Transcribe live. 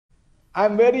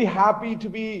I'm very happy to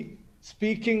be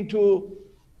speaking to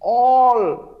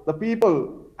all the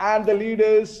people and the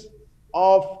leaders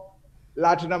of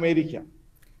Latin America.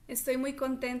 Estoy muy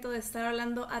contento de estar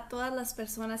hablando a todas las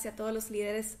personas y a todos los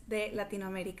líderes de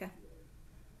Latinoamérica.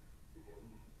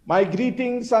 My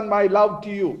greetings and my love to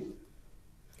you.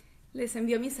 Les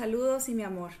envío mis saludos y mi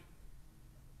amor.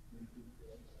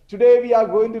 Today we are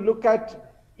going to look at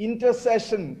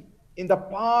intercession in the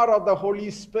power of the Holy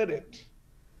Spirit.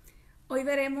 Hoy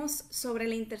veremos sobre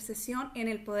la intercesión en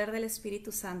el poder del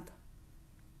Espíritu Santo.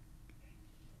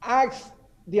 Acts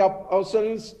the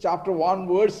Apostles chapter 1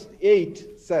 verse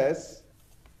 8 says,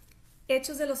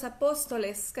 Hechos de los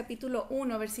Apóstoles, capítulo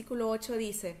 1, versículo 8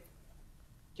 dice,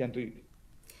 can read.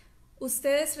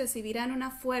 Ustedes recibirán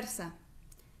una fuerza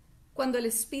cuando el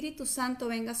Espíritu Santo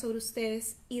venga sobre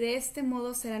ustedes, y de este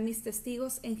modo serán mis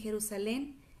testigos en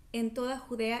Jerusalén, en toda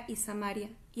Judea y Samaria,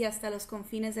 y hasta los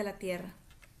confines de la tierra.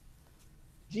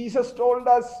 Jesus told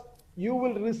us, you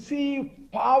will receive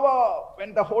power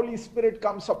when the Holy Spirit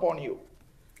comes upon you.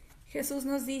 Jesús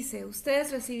nos dice,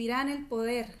 ustedes recibirán el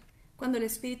poder cuando el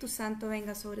Espíritu Santo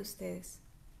venga sobre ustedes.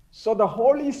 So the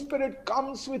Holy Spirit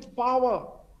comes with power.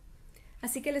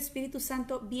 Así que el Espíritu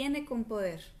Santo viene con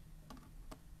poder.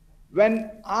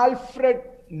 When Alfred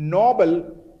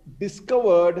Nobel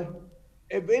discovered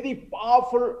a very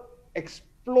powerful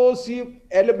explosive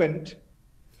element,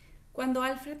 Cuando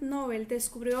Alfred Nobel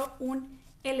descubrió un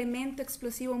elemento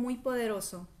explosivo muy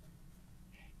poderoso,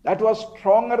 that was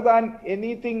stronger than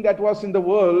anything that was in the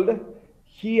world,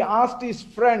 he asked his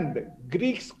friend,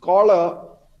 Greek scholar,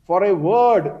 for a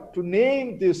word to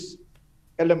name this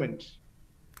element.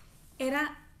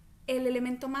 era el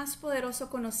elemento más poderoso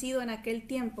conocido en aquel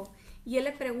tiempo, y él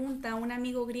le pregunta a un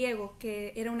amigo griego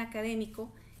que era un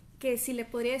académico que si le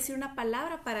podría decir una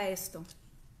palabra para esto.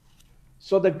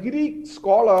 So the Greek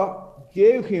scholar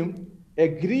gave him a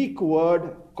Greek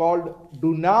word called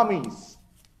dunamis.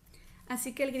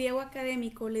 Así que el griego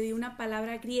académico le dio una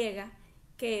palabra griega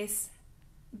que es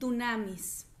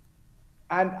dunamis.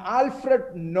 And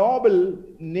Alfred Nobel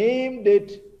named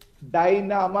it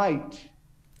dynamite.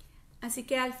 Así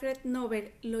que Alfred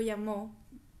Nobel lo llamó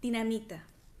dinamita.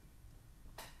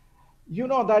 You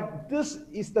know that this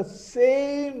is the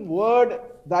same word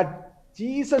that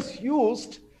Jesus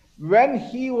used when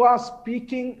he was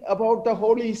speaking about the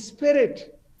Holy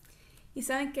Spirit. Y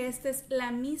saben que esta es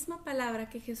la misma palabra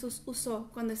que Jesús usó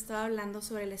cuando estaba hablando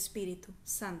sobre el Espíritu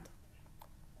Santo.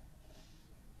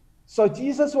 So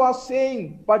Jesus was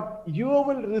saying, but you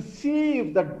will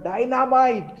receive the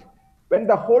dynamite when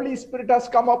the Holy Spirit has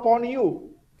come upon you.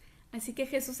 Así que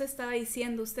Jesús estaba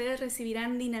diciendo, ustedes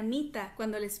recibirán dinamita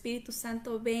cuando el Espíritu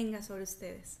Santo venga sobre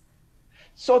ustedes.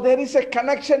 So there is a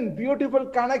connection,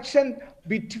 beautiful connection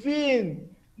between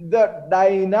the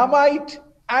dynamite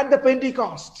and the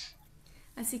Pentecost.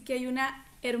 Así que hay una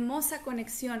hermosa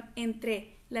conexión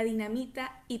entre la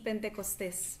dinamita y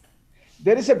Pentecostés.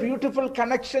 There is a beautiful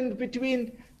connection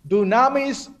between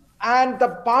dunamis and the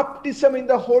baptism in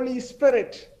the Holy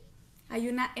Spirit. Hay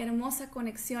una hermosa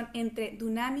conexión entre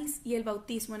dunamis y el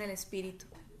bautismo en el Espíritu.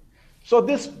 So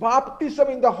this baptism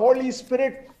in the Holy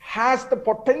Spirit has the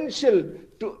potential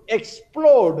to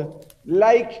explode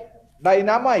like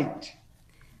dynamite.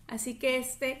 Así que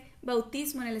este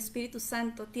bautismo en el Espíritu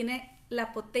Santo tiene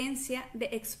la potencia de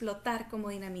explotar como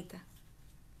dinamita.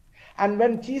 And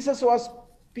when Jesus was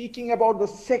speaking about the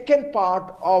second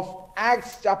part of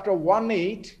Acts chapter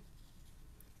 1:8,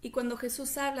 Y cuando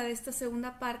Jesús habla de esta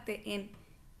segunda parte en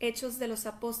Hechos de los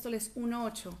Apóstoles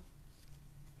 1:8,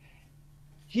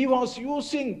 he was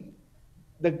using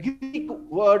the Greek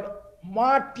word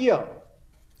martyr.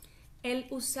 él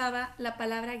usaba la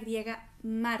palabra griega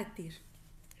mártir.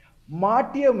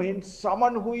 Martyr means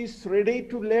someone who is ready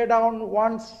to lay down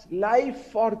one's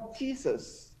life for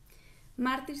Jesus.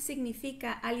 Mártir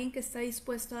significa alguien que está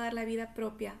dispuesto a dar la vida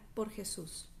propia por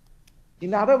Jesús.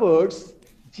 In other words,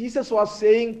 Jesus was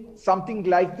saying something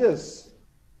like this.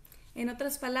 En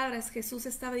otras palabras, Jesús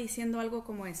estaba diciendo algo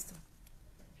como esto.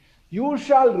 You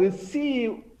shall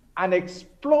receive an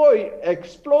explosive,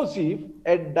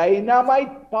 a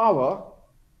dynamite power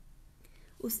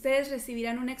Ustedes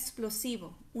recibirán un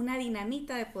explosivo, una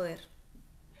dinamita de poder.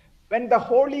 when the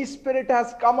Holy Spirit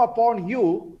has come upon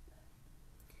you,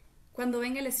 Cuando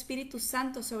venga el Espíritu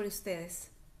Santo sobre ustedes.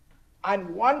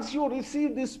 and once you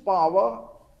receive this power,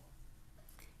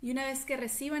 Y una vez que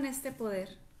reciban este poder,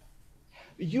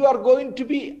 you are going to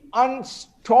be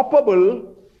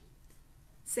unstoppable,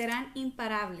 serán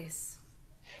imparables.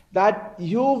 that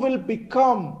you will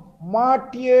become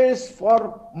martyrs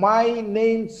for my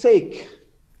name's sake.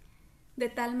 De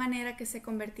tal manera que se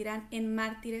convertirán en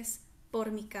mártires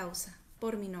por mi causa.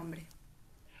 por mi nombre.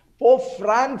 Pope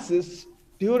Francis,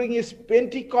 during his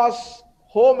Pentecost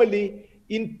homily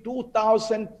in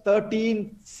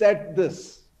 2013, said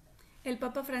this. El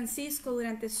Papa Francisco,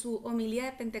 durante su homilía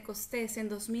de Pentecostés en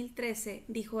 2013,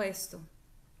 dijo esto: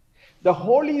 The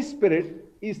Holy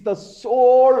Spirit is the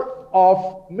soul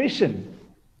of mission.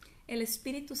 el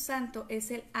Espíritu Santo es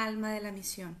el alma de la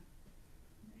misión.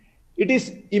 It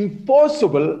is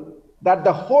impossible that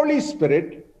the Holy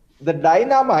Spirit, the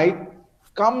dynamite,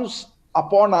 comes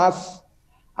upon us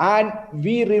and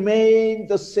we remain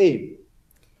the same.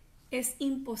 Es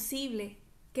imposible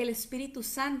que el Espíritu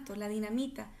Santo, la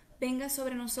dinamita, venga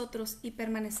sobre nosotros y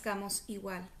permanezcamos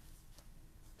igual.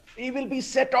 We will be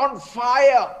set on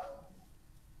fire.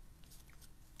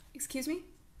 Excuse me?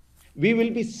 We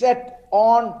will be set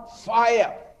on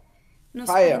fire.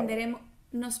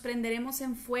 Nos prenderemos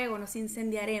en fuego, nos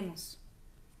incendiaremos.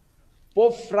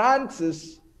 Pope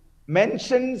Francis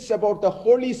mentions about the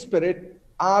Holy Spirit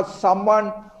as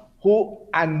someone who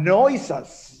annoys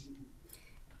us.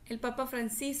 El Papa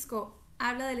Francisco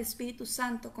habla del Espíritu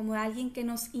Santo como alguien que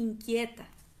nos inquieta.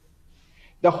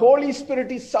 The Holy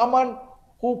Spirit is someone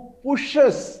who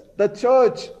pushes the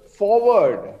church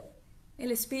forward.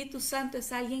 El Espíritu Santo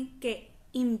es alguien que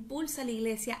impulsa a la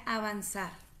iglesia a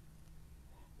avanzar.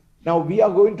 Now we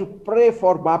are going to pray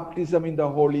for baptism in the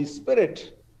Holy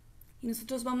Spirit. Y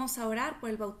nosotros vamos a orar por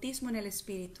el bautismo en el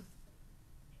Espíritu.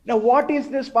 Now what is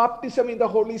this baptism in the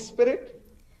Holy Spirit?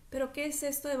 ¿Pero qué es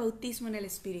esto de bautismo en el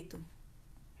Espíritu?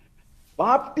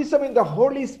 Baptism in the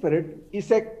Holy Spirit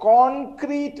is a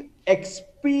concrete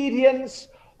experience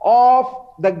of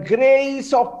the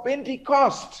grace of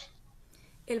Pentecost.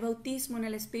 El bautismo en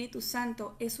el Espíritu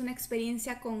Santo es una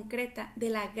experiencia concreta de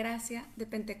la gracia de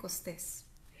Pentecostés,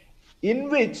 in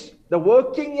which the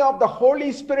working of the Holy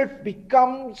Spirit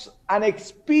becomes an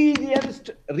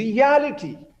experienced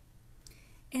reality.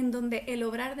 en donde el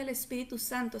obrar del Espíritu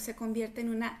Santo se convierte en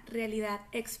una realidad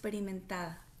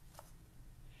experimentada.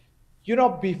 You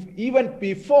know, even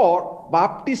before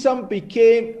baptism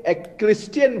became a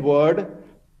Christian word,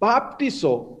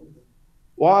 baptizo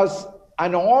was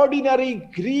an ordinary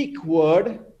Greek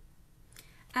word.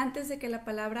 Antes de que la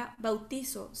palabra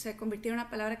bautizo se convirtiera en una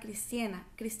palabra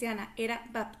cristiana, era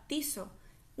baptizo,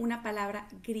 una palabra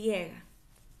griega.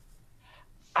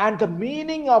 And the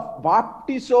meaning of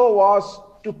baptizo was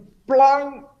to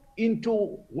plunge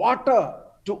into water,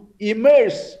 to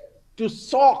immerse, to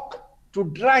soak, to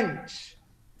drench.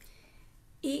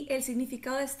 Y el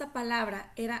significado de esta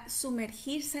palabra era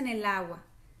sumergirse en el agua,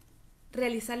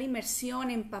 realizar la inmersión,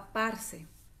 empaparse.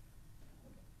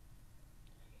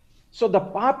 So the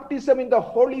baptism in the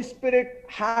Holy Spirit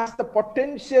has the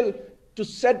potential to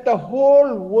set the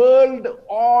whole world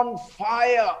on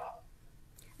fire.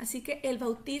 Así que el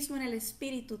bautismo en el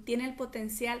Espíritu tiene el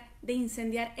potencial de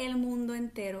incendiar el mundo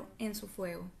entero en su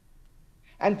fuego.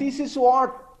 And this is what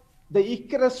the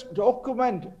INTERCESIÓN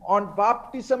document on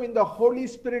baptism in the Holy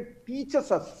Spirit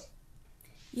teaches us.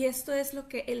 Y esto es lo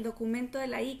que el documento de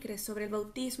la ICRE sobre el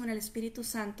bautismo en el Espíritu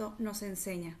Santo nos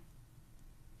enseña.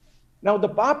 Now the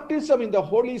baptism in the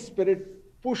Holy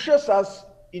Spirit pushes us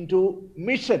into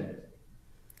mission.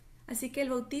 Así que el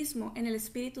bautismo en el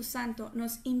Espíritu Santo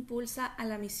nos impulsa a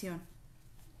la misión.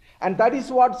 And that is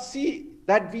what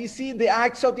we see in the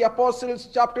Acts of the Apostles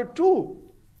chapter 2.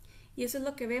 Y eso es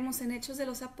lo que vemos en Hechos de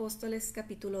los Apóstoles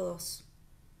capítulo 2.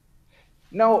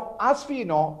 Now, as we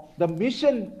know, the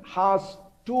mission has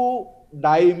two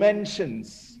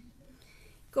dimensions.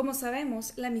 Como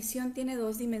sabemos, la misión tiene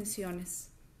dos dimensiones.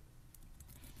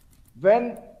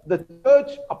 When the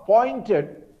church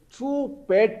appointed two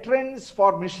patrons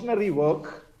for missionary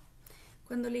work,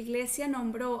 Cuando la iglesia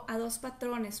nombró a dos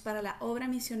patrones para la obra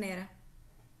misionera,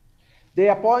 they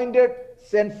appointed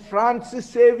Saint Francis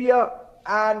Xavier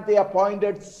and they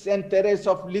appointed Saint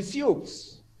Teresa of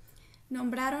Lisieux.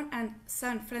 nombraron a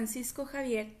San Francisco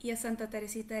Javier y a Santa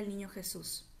Teresita del Niño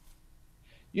Jesús.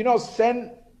 You know,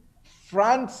 Saint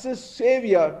Francis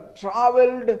Xavier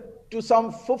traveled to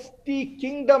some 50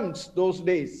 kingdoms those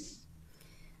days.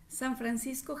 San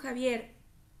Francisco Javier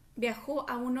viajó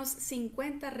a unos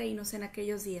 50 reinos en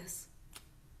aquellos días.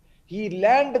 He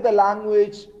learned the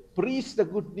language, preached the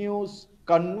good news,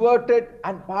 converted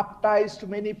and baptized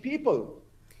many people.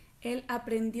 Él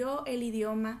aprendió el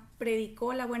idioma,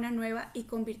 predicó la buena nueva y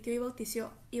convirtió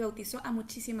y bautizó a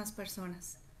muchísimas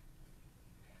personas.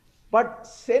 But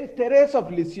Saint Teresa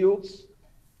of Lisieux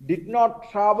did not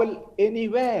travel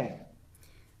anywhere.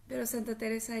 Pero Santa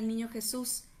Teresa del Niño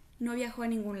Jesús no viajó a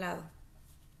ningún lado.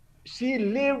 She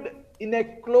lived in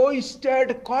a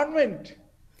cloistered convent.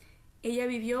 Ella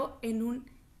vivió en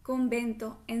un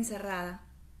convento encerrada,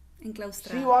 She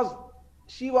enclaustrada. was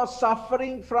she was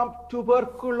suffering from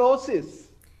tuberculosis.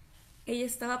 Ella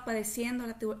estaba padeciendo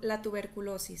la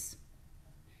tuberculosis.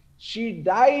 She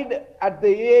died at the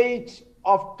age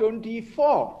of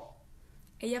 24.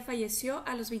 Ella falleció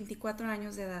a los 24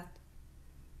 años de edad.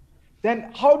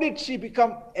 Then how did she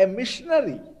become a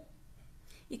missionary?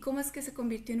 ¿Y cómo es que se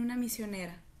convirtió en una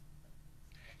misionera?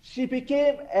 She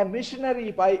became a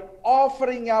missionary by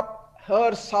offering up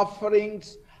her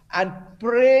sufferings and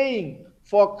praying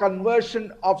for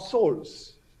conversion of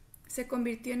souls. Se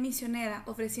convirtió en misionera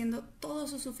ofreciendo todos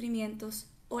sus sufrimientos,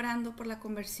 orando por la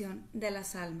conversión de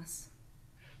las almas.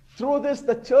 Through this,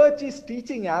 the church is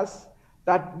teaching us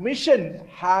that mission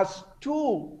has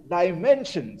two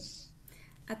dimensions.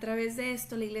 A través de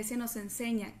esto, la iglesia nos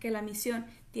enseña que la misión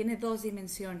tiene dos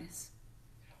dimensiones.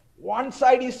 One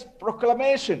side is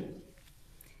proclamation.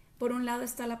 Por un lado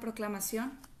está la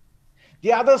proclamación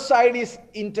The other side is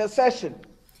intercession.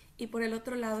 y por el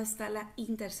otro lado está la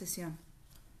intercesión.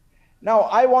 Now,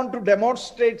 I want to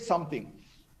demonstrate something.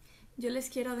 Yo les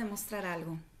quiero demostrar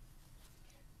algo.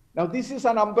 Now, this is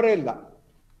an umbrella.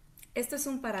 Esto es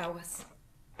un paraguas.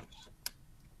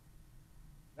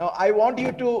 Now, I want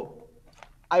you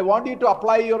to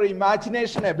apply your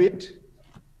imagination a bit.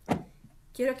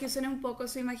 Quiero que usen un poco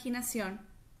su imaginación.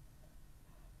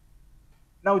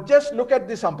 Now, just look at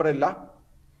this umbrella.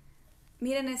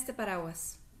 Miren este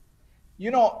paraguas.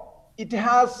 You know, it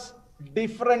has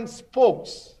different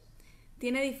spokes.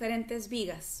 Tiene diferentes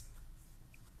vigas.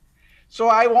 So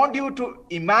I want you to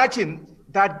imagine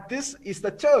that this is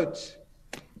the church.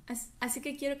 Así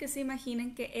que quiero que se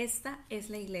imaginen que esta es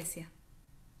la iglesia.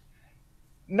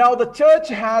 Now, the church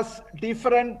has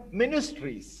different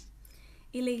ministries.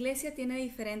 Y la iglesia tiene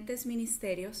diferentes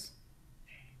ministerios.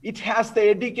 It has the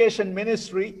education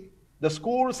ministry, the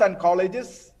schools and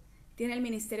colleges. Tiene el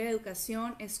ministerio de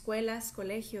educación, escuelas,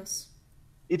 colegios.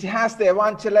 It has the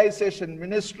evangelization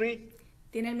ministry.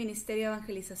 Tiene el ministerio de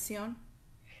evangelización.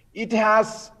 It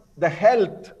has the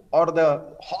health or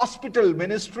the hospital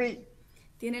ministry.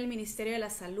 Tiene el ministerio de la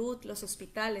salud, los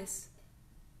hospitales.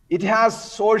 It has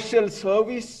social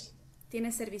service.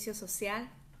 Tiene servicio social.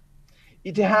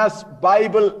 It has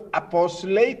Bible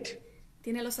apostolate.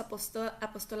 Tiene los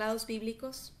apostolados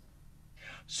bíblicos.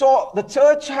 So the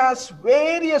church has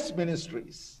various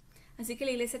ministries. Así que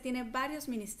la iglesia tiene varios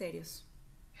ministerios.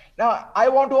 Now, I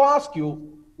want to ask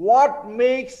you, what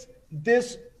makes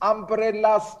this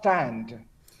umbrella stand?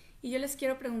 Y yo les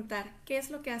quiero preguntar, ¿qué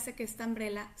es lo que hace que esta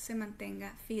umbrella se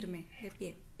mantenga firme, de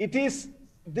pie? It is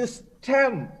this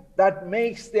stem that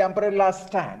makes the umbrella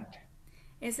stand.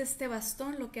 Es este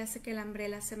bastón lo que hace que la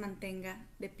umbrella se mantenga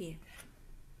de pie.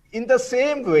 In the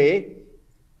same way,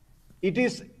 it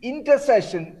is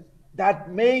intercession that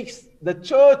makes the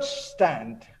church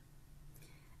stand.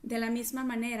 De la misma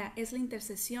manera, es la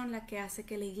intercesión la que hace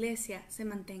que la iglesia se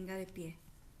mantenga de pie.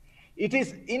 It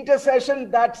is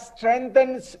intercession that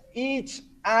strengthens each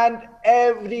and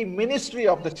every ministry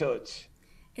of the church.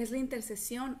 Es la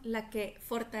intercesión la que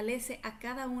fortalece a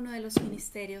cada uno de los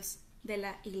ministerios de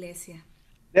la iglesia.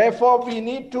 Therefore, we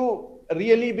need to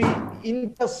really be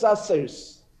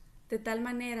intercessors. De tal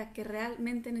manera que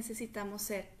realmente necesitamos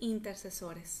ser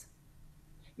intercesores.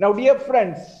 Now, dear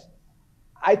friends,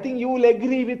 I think you will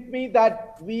agree with me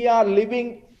that we are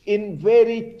living in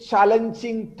very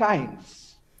challenging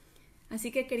times. Así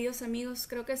que, queridos amigos,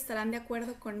 creo que estarán de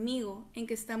acuerdo conmigo en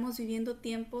que estamos viviendo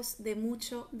tiempos de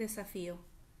mucho desafío.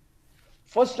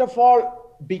 First of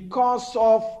all, because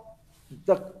of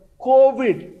the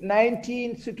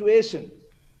COVID-19 situation.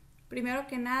 Primero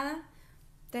que nada,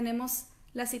 tenemos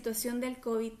la situación del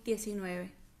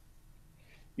COVID-19.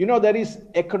 You know, there is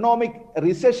economic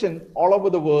recession all over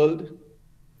the world.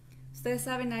 Ustedes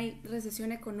saben, hay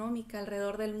recesión económica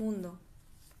alrededor del mundo.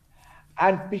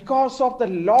 And because of the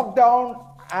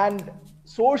lockdown and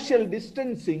social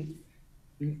distancing,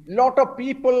 a lot of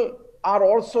people are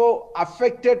also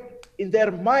affected in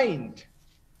their mind.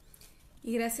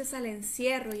 Y gracias al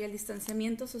encierro y al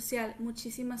distanciamiento social,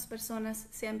 muchísimas personas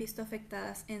se han visto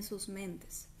afectadas en sus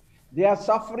mentes. They are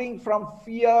suffering from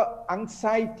fear,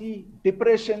 anxiety,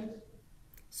 depression.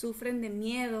 Sufren de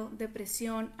miedo,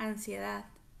 depresión, ansiedad.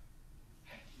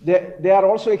 They are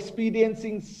also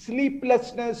experiencing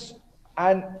sleeplessness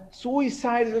and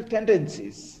suicidal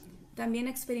tendencies. También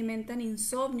experimentan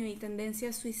insomnio y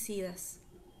tendencias suicidas.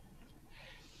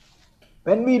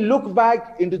 When we look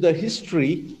back into the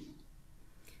history,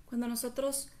 Cuando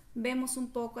nosotros vemos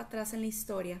un poco atrás en la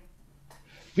historia,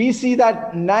 we see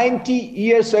that 90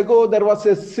 years ago there was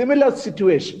a similar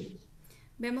situation.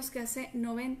 vemos que hace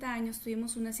 90 años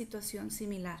tuvimos una situación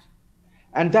similar.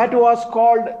 And that was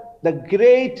called the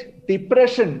Great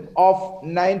Depression of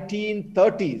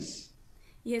 1930s.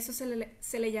 Y eso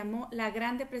se le llamó la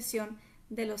Gran Depresión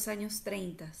de los años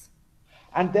 30.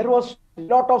 And there was a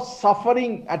lot of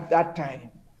suffering at that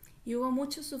time. Y hubo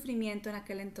mucho sufrimiento en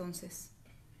aquel entonces.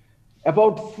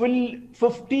 About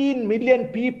 15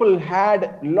 million people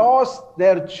had lost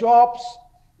their jobs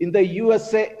in the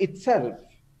USA itself.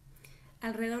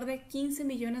 Alrededor de 15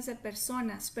 millones de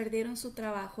personas perdieron su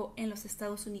trabajo en los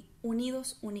Estados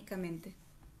Unidos únicamente.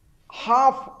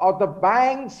 Half of the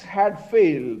banks had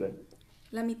failed.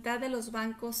 La mitad de los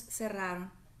bancos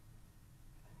cerraron.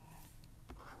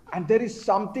 And there is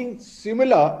something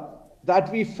similar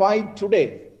that we find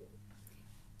today.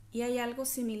 Y hay algo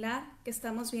similar que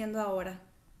estamos viendo ahora.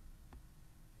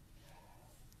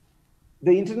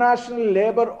 The International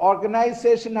Labour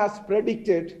Organization has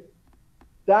predicted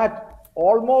that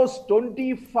almost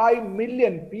 25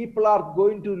 million people are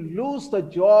going to lose the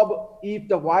job if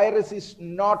the virus is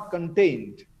not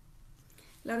contained.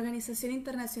 La Organización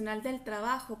Internacional del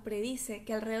Trabajo predice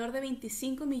que alrededor de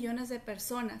 25 millones de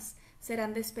personas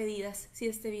serán despedidas si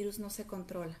este virus no se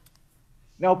controla.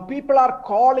 Now, people are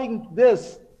calling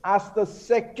this as the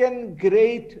second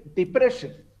Great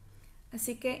Depression.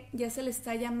 Así que ya se le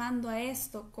está llamando a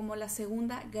esto como la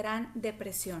segunda Gran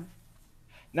Depresión.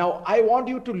 Now, I want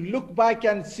you to look back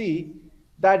and see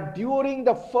that during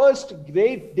the first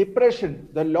Great Depression,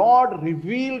 the Lord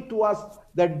revealed to us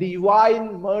the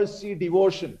divine mercy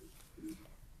devotion.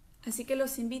 Así que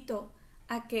los invito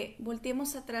a que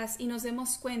volteemos atrás y nos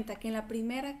demos cuenta que en la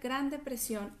primera Gran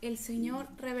Depresión el Señor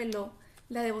reveló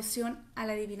la devoción a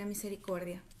la Divina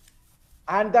Misericordia.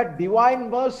 And that divine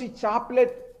mercy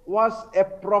chaplet was a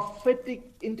prophetic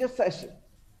intercession.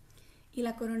 Y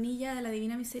la coronilla de la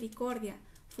Divina Misericordia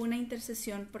fue una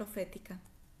intercesión profética.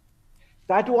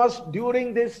 That was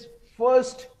during this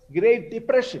first Great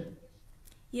Depression.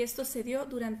 Y esto se dio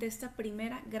durante esta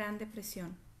primera Gran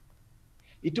Depresión.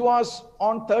 It was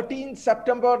on 13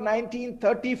 September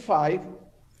 1935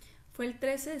 Fue el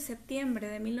 13 de septiembre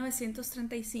de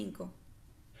 1935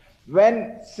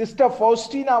 when Sister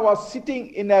Faustina was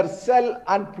sitting in her cell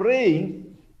and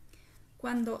praying,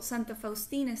 cuando Santa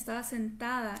Faustina estaba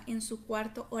sentada en su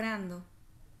cuarto orando,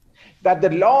 that the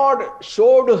Lord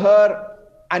showed her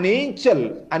an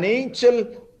angel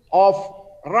of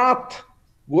wrath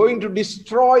going to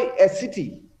destroy a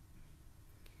city.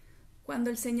 cuando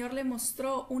el Señor le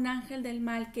mostró un ángel del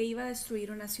mal que iba a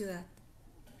destruir una ciudad.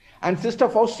 And Sister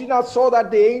Faustina saw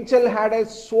that the angel had a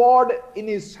sword in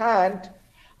his hand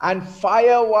and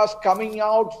fire was coming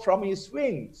out from his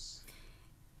wings.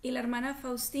 Y la hermana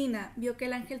Faustina vio que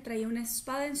el ángel traía una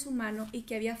espada en su mano y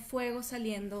que había fuego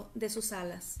saliendo de sus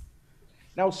alas.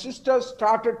 Now sisters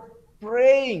started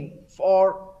praying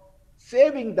for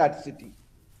saving that city.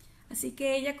 Así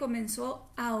que ella comenzó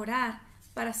a orar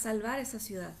para salvar esa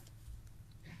ciudad.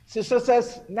 Sister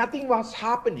says nothing was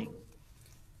happening.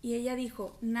 Y ella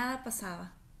dijo, nada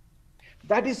pasaba.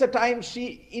 That is the time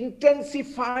she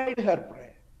intensified her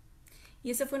prayer.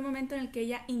 Y ese fue el momento en el que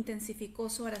ella intensificó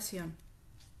su oración.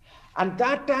 And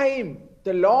that time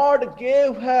the Lord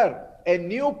gave her a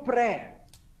new prayer.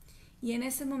 Y en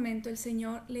ese momento el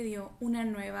Señor le dio una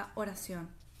nueva oración.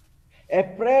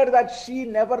 A prayer that she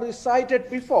never recited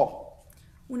before.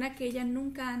 Una que ella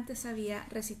nunca antes había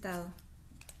recitado.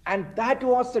 And that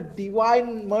was the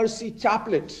divine mercy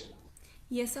chaplet.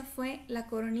 Y esa fue la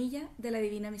coronilla de la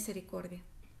Divina Misericordia.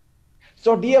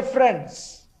 So dear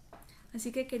friends,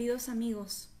 Así que queridos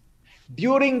amigos,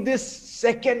 during this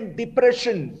second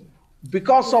depression,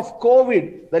 because of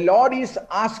COVID, the Lord is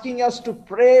asking us to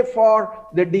pray for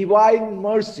the divine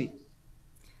mercy.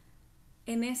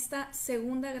 en esta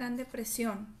segunda Gran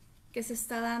Depresión que se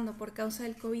está dando por causa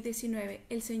del COVID-19,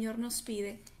 el Señor nos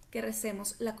pide que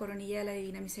recemos la coronilla de la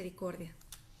Divina Misericordia.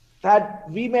 That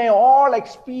we may all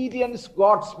experience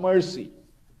God's mercy.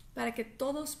 Para que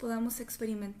todos podamos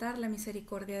experimentar la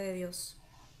misericordia de Dios.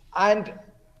 And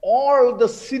all the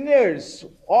sinners,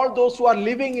 all those who are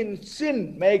living in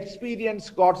sin may experience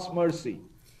God's mercy.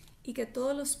 Y que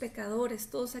todos los pecadores,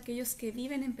 todos aquellos que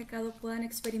viven en pecado puedan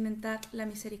experimentar la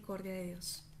misericordia de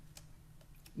Dios.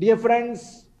 Dear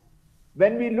friends,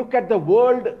 when we look at the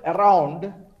world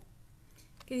around,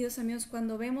 Queridos amigos,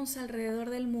 cuando vemos alrededor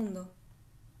del mundo,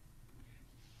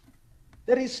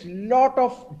 there is lot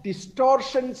of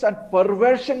distortions and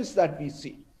perversions that we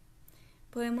see.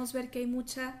 podemos ver que hay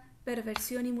mucha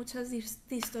perversión y muchas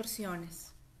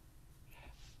distorsiones.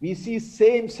 We see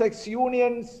same-sex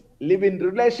unions, live-in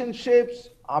relationships,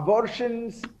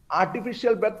 abortions,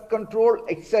 artificial birth control,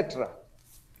 etc.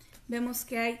 Vemos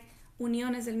que hay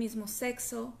uniones del mismo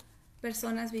sexo,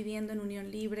 personas viviendo en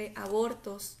unión libre,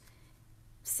 abortos,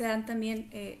 se dan también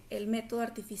el método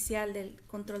artificial del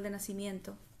control de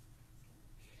nacimiento.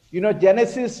 You know,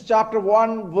 Genesis chapter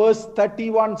 1 verse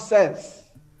 31 says,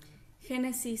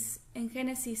 En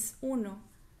Génesis 1,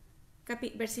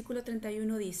 versículo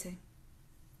 31 dice,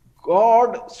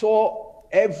 God saw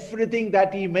everything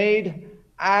that he made,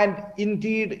 and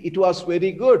indeed it was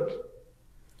very good.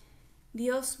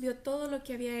 Dios vio todo lo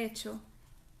que había hecho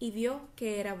y vio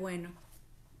que era bueno.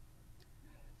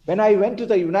 When I went to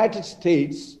the United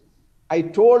States, I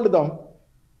told them,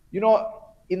 you know,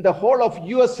 in the whole of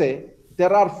USA,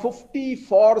 there are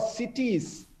 54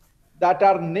 cities that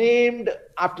are named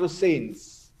after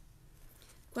saints.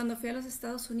 Cuando fui a los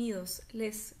Estados Unidos,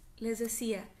 les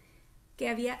decía que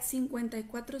había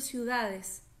 54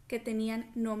 ciudades que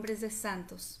tenían nombres de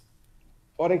santos.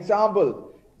 For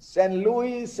example, St.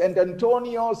 Louis, St.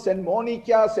 Antonio, St.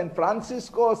 Monica, St.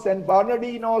 Francisco, St.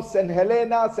 Bernardino, St.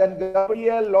 Helena, St.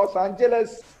 Gabriel, Los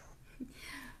Angeles.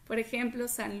 Por ejemplo,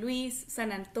 San Luis,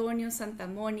 San Antonio, Santa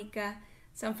Mónica,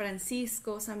 San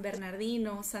Francisco, San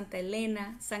Bernardino, Santa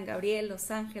Elena, San Gabriel,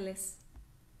 Los Ángeles.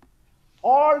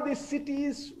 All these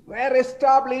cities were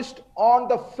established on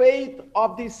the faith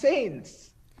of the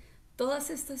saints. Todas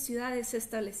estas ciudades se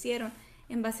establecieron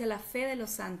en base a la fe de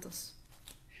los santos.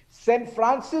 St.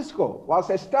 Francisco was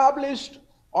established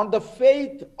on the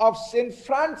faith of St.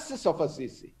 Francis of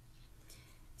Assisi.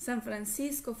 San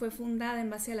Francisco fue fundada en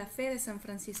base a la fe de San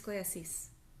Francisco de Asís.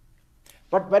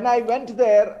 But when I went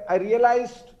there, I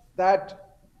realized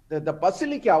that the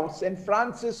Basilica of St.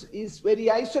 Francis is very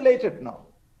isolated now.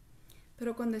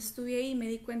 Pero cuando estuve ahí me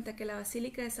di cuenta que la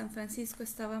Basílica de San Francisco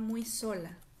estaba muy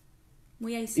sola,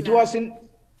 muy aislada.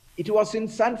 It was in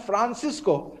San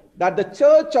Francisco that the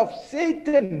Church of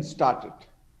Satan started.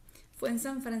 Fue en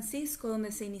San Francisco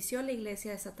donde se inició la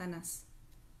iglesia de Satanás.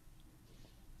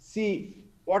 See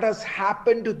what has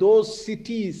happened to those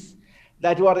cities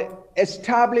that were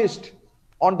established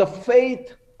on the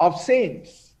faith of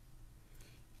saints.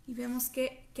 Y vemos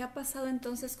qué ha pasado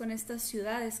entonces con estas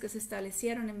ciudades que se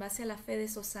establecieron en base a la fe de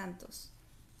esos santos.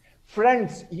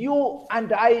 Friends, you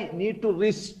and I need to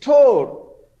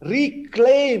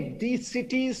reclaim these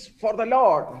cities for the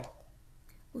Lord.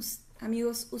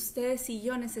 Amigos, ustedes y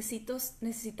yo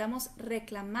necesitamos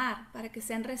reclamar para que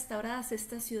sean restauradas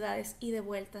estas ciudades y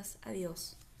devueltas a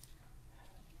Dios.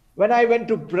 When I went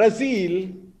to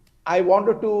Brazil, I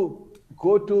wanted to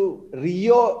go to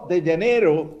Rio de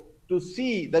Janeiro to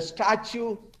see the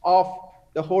statue of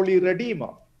the Holy Redeemer.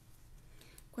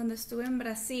 Cuando estuve en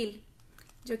Brasil,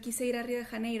 yo quise ir a Río de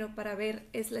Janeiro para ver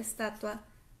la estatua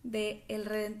de el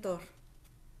Redentor.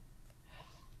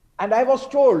 And I was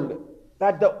told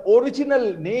that the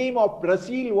original name of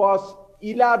Brazil was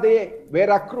Ilha de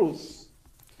Veracruz.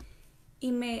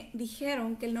 Y me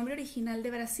dijeron que el nombre original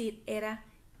de Brasil era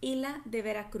Isla de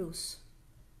Veracruz.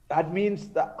 That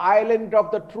means the island of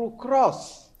the true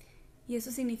cross. Y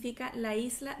eso significa la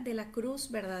isla de la cruz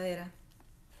verdadera.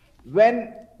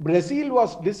 When Brazil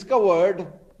was discovered,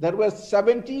 there were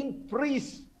 17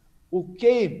 priests who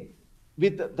came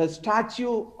with the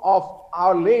statue of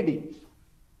Our Lady.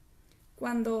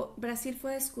 Cuando Brasil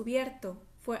fue descubierto,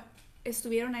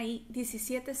 estuvieron ahí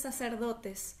 17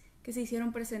 sacerdotes que se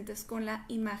hicieron presentes con la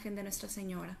imagen de Nuestra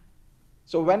Señora.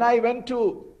 So when I went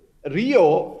to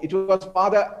Rio, it was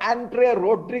Father Andre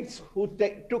Rodriguez who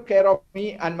took care of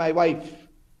me and my wife.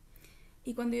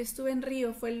 Y cuando yo estuve en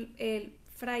Río fue el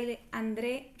fraile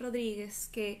André Rodríguez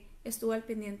que estuvo al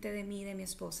pendiente de mí y de mi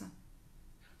esposa.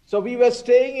 So we were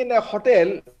staying in a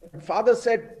hotel. Father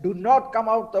said, "Do not come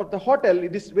out of the hotel.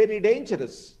 It is very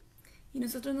dangerous." Y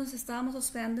nosotros nos estábamos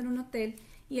hospedando en un hotel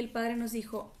y el padre nos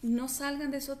dijo, no salgan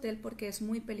de ese hotel porque es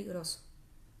muy peligroso.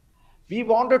 We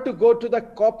wanted to go to the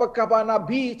Copacabana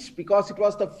beach because it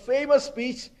was the famous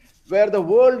beach where the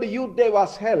World Youth Day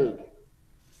was held.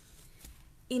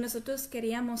 Y nosotros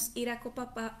queríamos ir a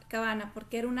Copacabana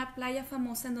porque era una playa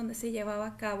famosa en donde se llevaba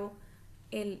a cabo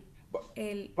el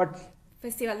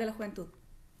Festival de la Juventud.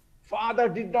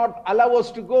 Father did not allow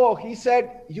us to go. He said,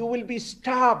 "You will be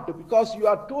stopped because you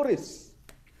are tourists."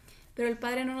 Pero el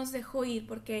padre no nos dejó ir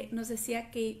porque nos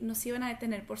decía que nos iban a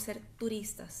detener por ser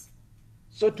turistas.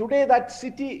 So today that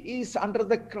city is under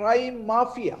the crime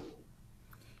mafia.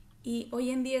 Y hoy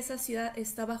en día esa ciudad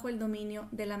está bajo el dominio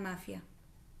de la mafia.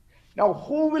 Now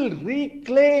who will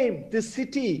reclaim this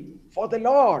city for the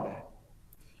Lord?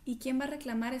 ¿Y quién va a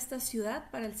reclamar esta ciudad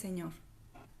para el Señor?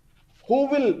 Who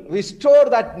will restore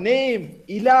that name,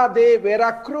 Isla de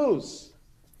Veracruz?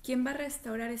 ¿Quién va a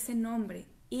restaurar ese nombre,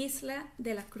 Isla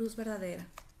de la Cruz Verdadera?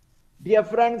 Dear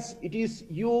friends, it is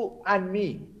you and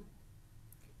me.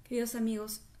 Queridos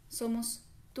amigos, somos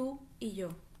tú y yo.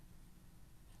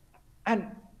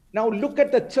 And Now look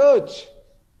at the church.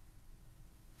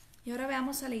 Y ahora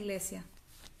veamos a la iglesia.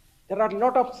 There are a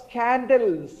lot of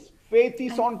scandals. Faith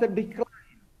is on the decline.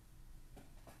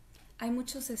 Hay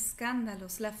muchos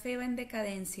escándalos, la fe va en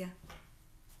decadencia.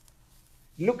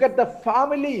 Look at the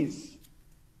families.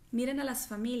 Miren a las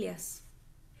familias.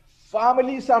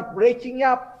 Families are breaking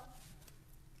up.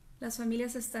 Las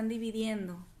familias se están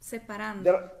dividiendo,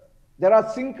 separando. There are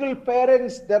single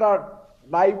parents, there are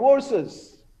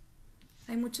divorces.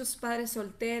 Hay muchos padres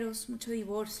solteros, mucho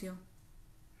divorcio.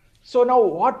 So now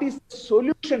what is the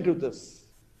solution to this?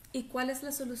 ¿Y cuál es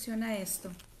la solución a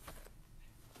esto?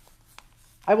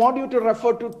 I want you to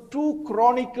refer to 2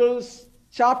 Chronicles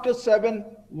chapter 7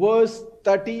 verse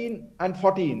 13 and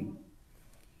 14.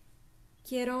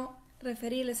 Quiero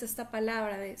referirles esta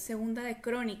palabra de Segunda de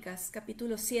Crónicas,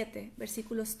 capítulo 7,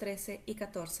 versículos 13 y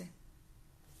 14.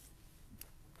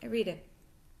 I read it.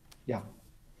 Yeah.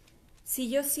 Si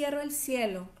yo cierro el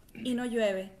cielo y no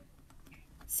llueve,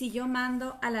 si yo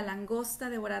mando a la langosta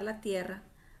devorar la tierra,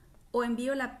 o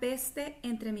envío la peste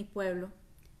entre mi pueblo,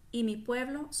 y mi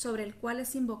pueblo sobre el cual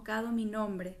es invocado mi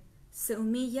nombre, se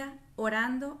humilla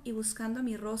orando y buscando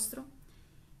mi rostro,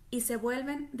 y se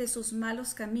vuelven de sus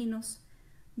malos caminos,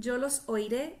 yo los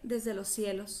oiré desde los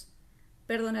cielos,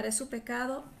 perdonaré su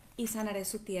pecado y sanaré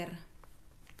su tierra.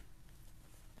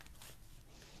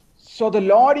 So the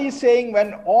Lord is saying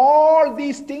when all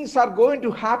these things are going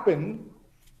to happen,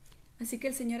 Así que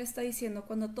el Señor está diciendo,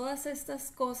 cuando todas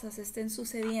estas cosas estén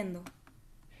sucediendo,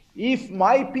 if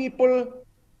my people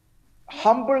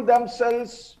humble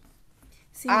themselves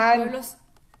si mi and, pueblo,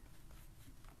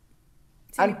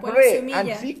 si mi and pueblo se pray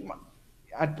humilla,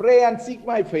 and pray and seek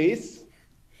my face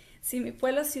si mi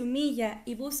pueblo se humilla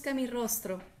y busca mi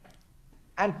rostro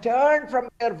and turn from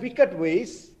their wicked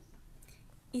ways,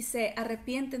 y se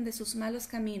arrepienten de sus malos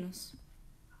caminos,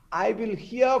 I will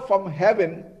hear from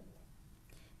heaven,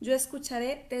 yo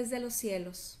escucharé desde los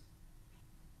cielos,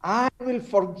 I will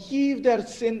forgive their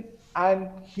sin and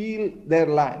heal their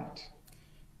land.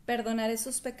 perdonaré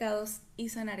sus pecados y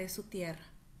sanaré su tierra.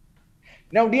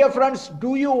 Now, dear friends,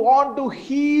 do you want to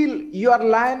heal your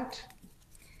land?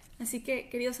 Así que,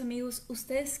 queridos amigos,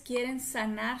 ¿ustedes quieren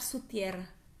sanar su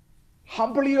tierra?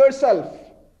 Humble yourself.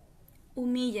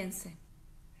 Humíllense,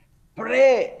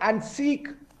 Pray and seek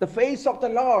the face of the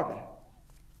Lord.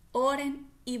 oren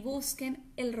y busquen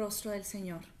el rostro del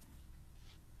Señor.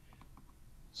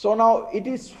 So now it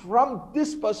is from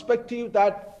this perspective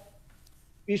that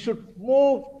we should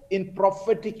move in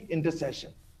prophetic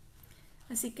intercession.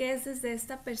 Así que es desde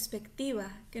esta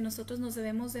perspectiva que nosotros nos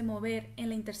debemos de mover en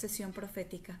la intercesión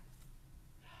profética.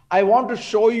 I want to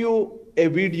show you a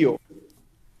video.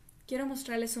 Quiero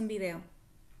mostrarles un video.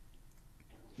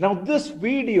 Now this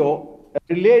video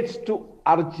relates to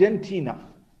Argentina.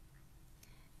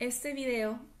 Este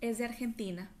video es de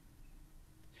Argentina.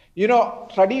 You know,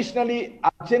 traditionally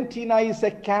Argentina is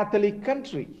a Catholic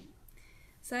country.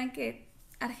 Saben que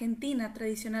Argentina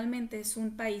tradicionalmente es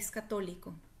un país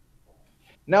católico.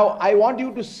 Now I want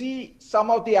you to see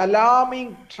some of the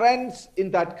alarming trends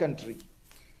in that country.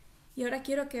 Y ahora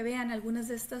quiero que vean algunas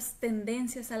de estas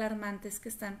tendencias alarmantes que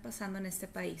están pasando en este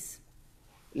país.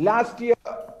 Last year,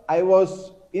 I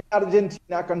was in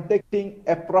Argentina conducting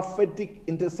a prophetic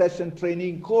intercession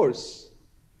training course.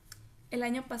 El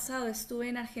año pasado estuve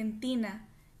en Argentina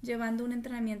llevando un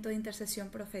entrenamiento de intercesión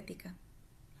profética.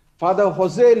 Father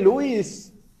Jose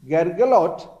Luis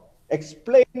Gergelot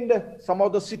explained some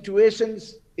of the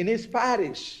situations in his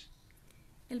parish.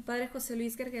 El padre José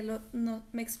Luis Gergelot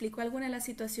me explicó algunas de las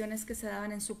situaciones que se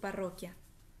daban en su parroquia.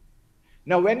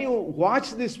 Now, when you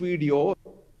watch this video,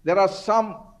 there are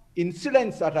some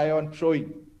incidents that I am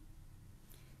showing.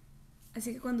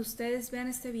 Así que cuando ustedes vean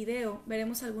este video,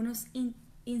 veremos algunos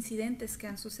incidentes que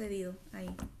han sucedido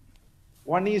ahí.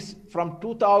 One is from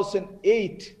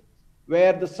 2008,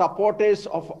 where the supporters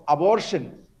of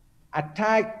abortion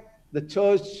attacked the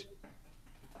church.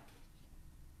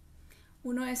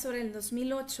 Uno es sobre el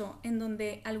 2008, en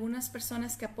donde algunas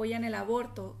personas que apoyan el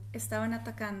aborto estaban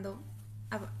atacando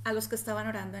a los que estaban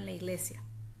orando en la iglesia.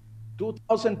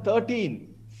 2013,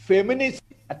 feminists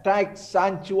attacked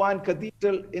San Juan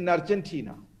Cathedral in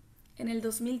Argentina. En el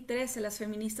 2013, las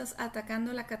feministas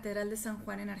atacando la Catedral de San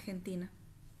Juan en Argentina.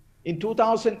 In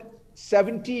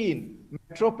 2017,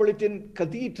 Metropolitan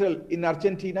Cathedral in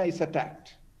Argentina is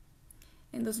attacked.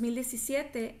 En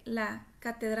 2017, la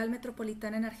Catedral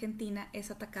Metropolitana en Argentina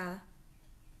es atacada.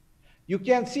 You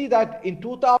can see that in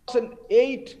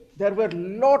 2008, there were a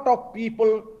lot of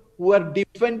people who were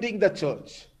defending the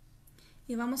church.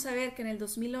 Y vamos a ver que en el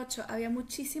 2008 había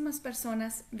muchísimas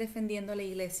personas defendiendo la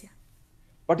iglesia.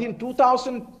 But in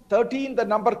 2013, the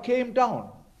number came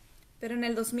down. Pero en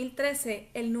el 2013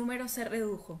 el número se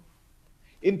redujo.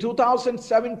 In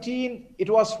 2017, it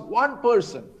was one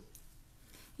person.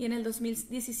 Y en el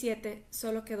 2017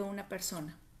 solo quedó una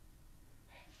persona.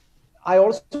 I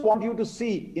also want you to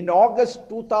see in August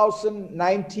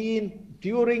 2019,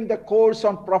 during the course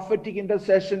on prophetic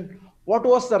intercession, what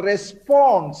was the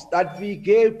response that we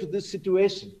gave to this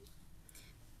situation?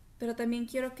 Pero también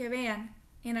quiero que vean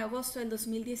en agosto del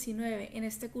 2019, en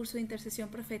este curso de intercesión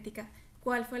profética,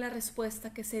 cuál fue la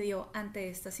respuesta que se dio ante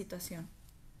esta situación.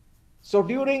 So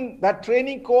during that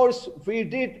training course, we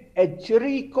did a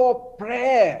Jericho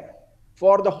prayer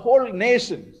for the whole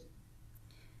nation.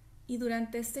 Y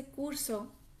durante este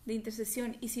curso de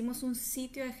intercesión hicimos un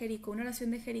sitio de Jericó, una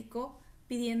oración de Jericó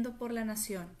pidiendo por la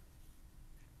nación.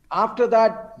 After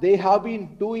that, they have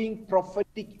been doing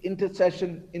prophetic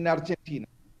intercession in Argentina.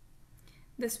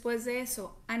 Después de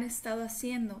eso, han estado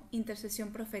haciendo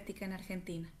intercesión profética en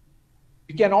Argentina.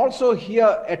 You can also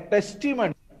hear a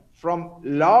testimony from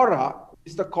Laura, who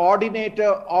is the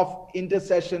coordinator of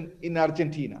intercession in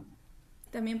Argentina.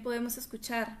 También vamos a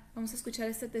escuchar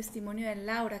este testimonio de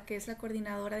Laura, que es la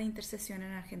coordinadora de intercesión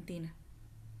en Argentina.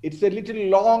 It's a little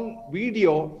long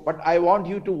video, but I want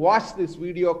you to watch this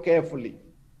video carefully.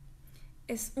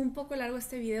 Es un poco largo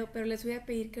este video, pero les voy a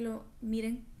pedir que lo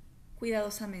miren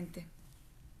cuidadosamente.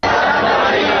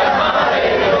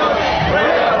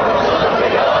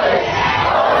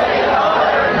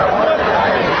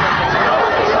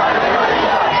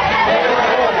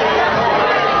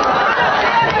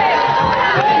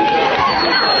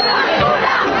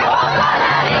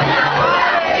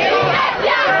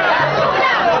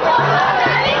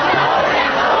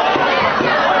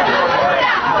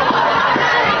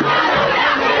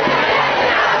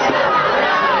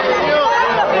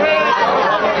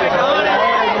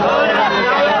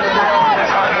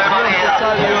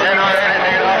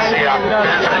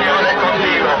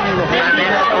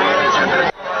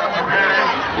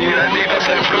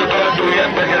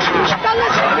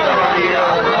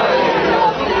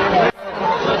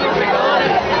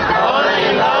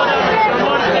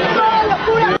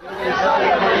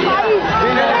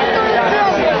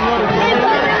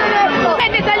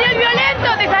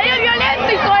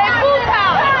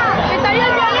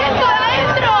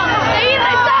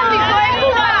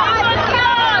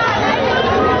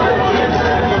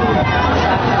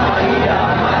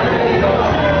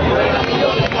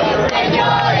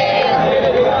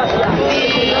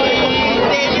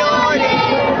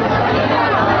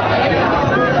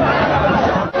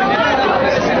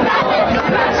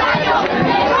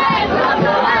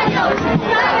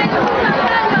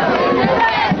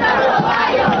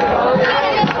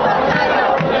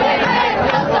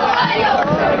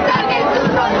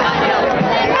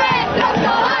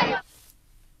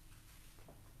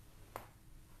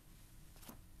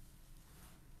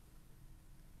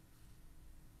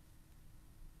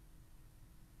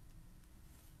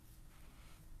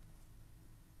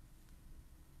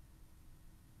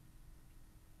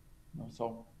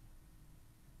 So,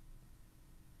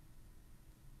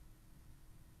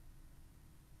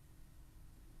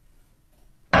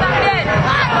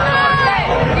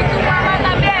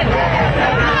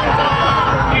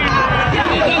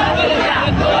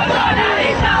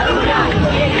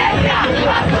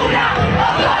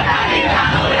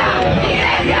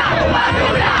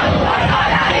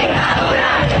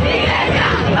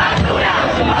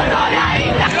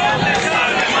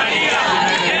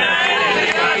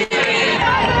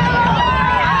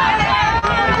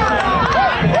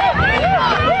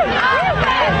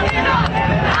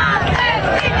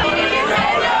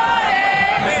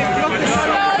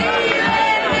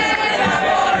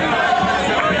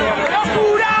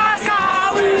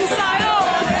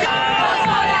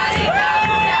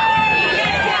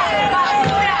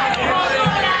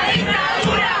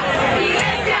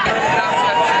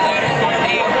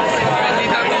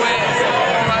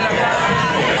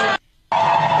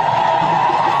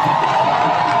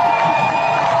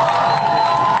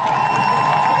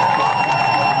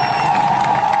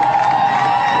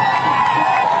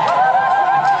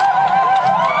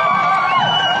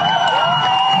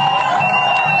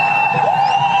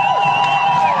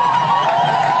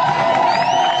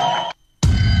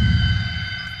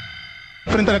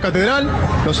 frente a la catedral,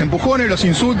 los empujones, los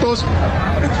insultos,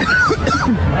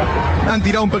 han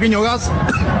tirado un pequeño gas.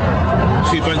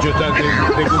 Sí, Pancho,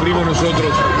 te cubrimos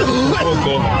nosotros un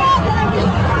poco.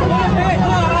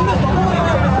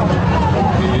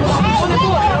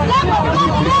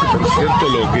 Es cierto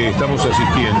lo que estamos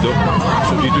asistiendo,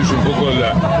 sustituye un poco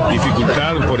la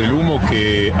dificultad por el humo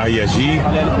que hay allí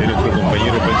de nuestro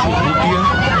compañero Pancho Urrutia,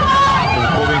 un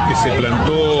joven que se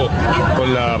plantó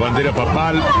con la bandera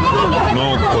papal.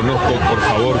 No conozco, por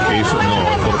favor, que eso no,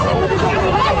 por favor.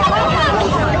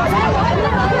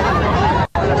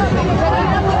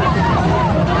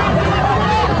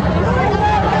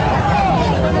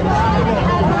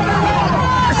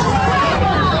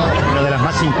 Una de las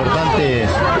más importantes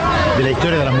de la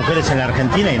historia de las mujeres en la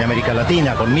Argentina y en América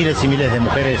Latina, con miles y miles de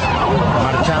mujeres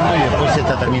marchando, y después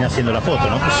esta termina siendo la foto,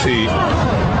 ¿no? Sí,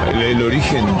 el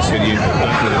origen sería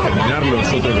importante determinarlo.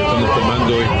 Nosotros lo estamos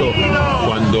tomando esto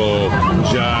cuando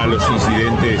ya los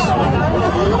incidentes,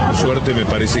 por suerte me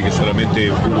parece que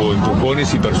solamente hubo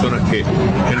empujones y personas que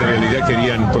en realidad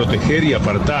querían proteger y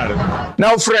apartar.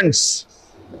 Now, friends,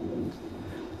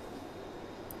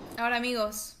 Ahora,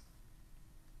 amigos.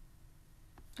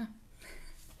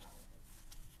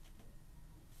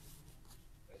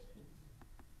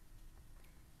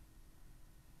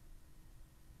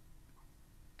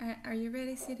 Are you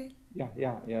ready, Cyril?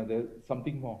 yeah, there's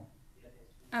something more.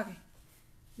 Okay.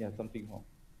 Yeah, something more.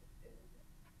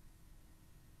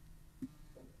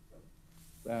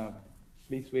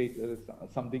 Please wait, there is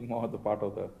something more at the part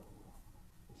of the,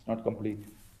 it's not complete.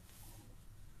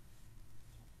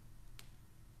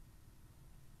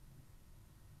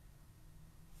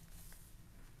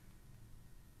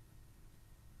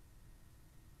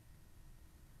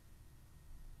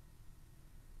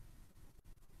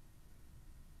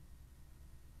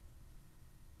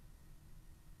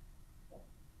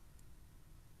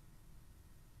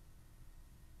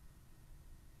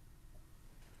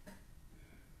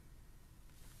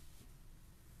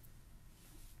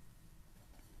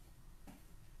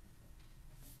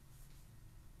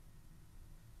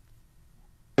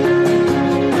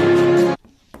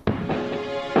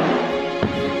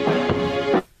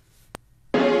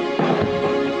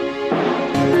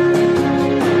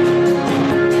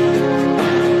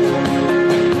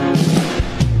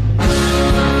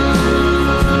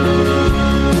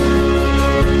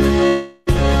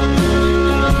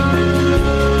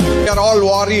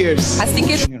 warriors. Así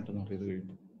que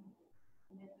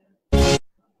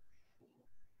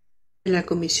la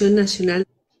Comisión Nacional.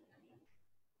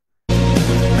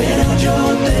 Pero yo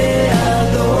te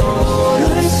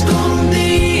adoro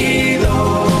escondido.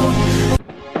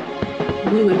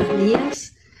 Muy buenos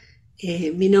días.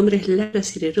 Mi nombre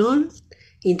es Cyril,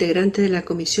 integrante de la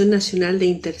Comisión Nacional de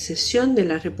Intercesión de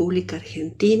la República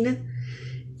Argentina,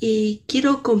 y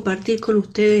quiero compartir con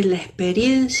ustedes la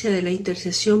experiencia de la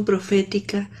intercesión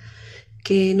profética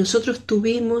que nosotros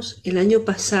tuvimos el año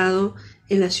pasado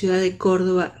en la ciudad de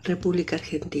Córdoba, República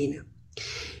Argentina.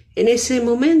 En ese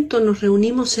momento nos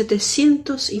reunimos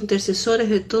 700 intercesores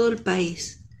de todo el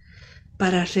país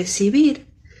para recibir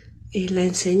la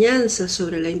enseñanza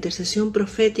sobre la intercesión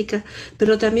profética,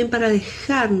 pero también para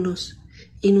dejarnos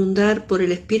inundar por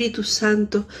el Espíritu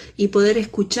Santo y poder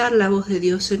escuchar la voz de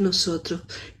Dios en nosotros,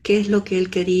 que es lo que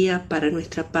Él quería para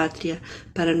nuestra patria,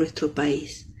 para nuestro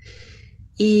país.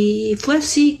 Y fue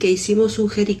así que hicimos un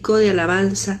Jericó de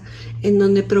alabanza en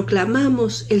donde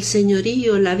proclamamos el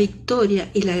señorío, la victoria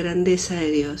y la grandeza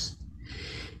de Dios.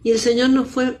 Y el Señor nos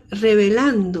fue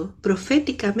revelando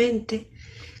proféticamente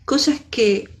cosas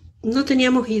que no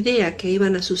teníamos idea que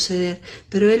iban a suceder,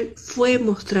 pero Él fue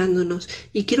mostrándonos,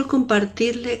 y quiero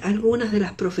compartirle algunas de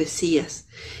las profecías.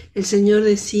 El Señor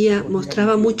decía,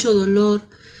 mostraba mucho dolor,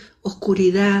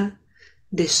 oscuridad,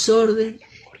 desorden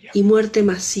y muerte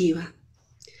masiva.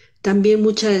 También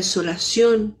mucha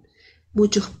desolación,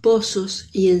 muchos pozos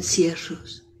y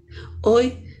encierros.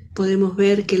 Hoy podemos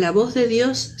ver que la voz de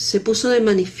Dios se puso de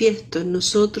manifiesto en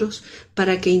nosotros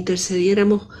para que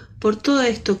intercediéramos por todo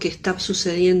esto que está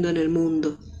sucediendo en el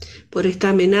mundo, por esta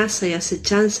amenaza y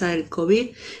acechanza del COVID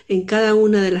en cada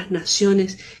una de las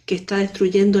naciones que está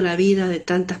destruyendo la vida de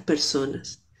tantas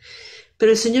personas.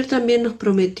 Pero el Señor también nos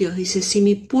prometió, dice, si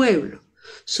mi pueblo,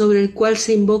 sobre el cual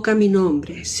se invoca mi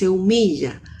nombre, se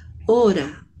humilla,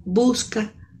 ora,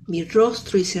 busca mi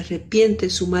rostro y se arrepiente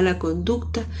de su mala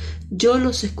conducta, yo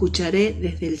los escucharé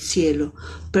desde el cielo,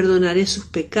 perdonaré sus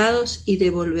pecados y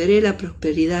devolveré la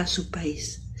prosperidad a su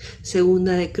país.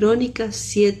 Segunda de Crónicas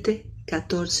 7,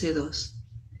 14, 2.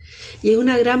 Y es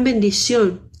una gran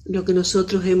bendición lo que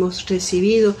nosotros hemos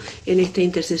recibido en esta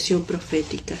intercesión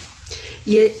profética.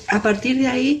 Y a partir de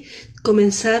ahí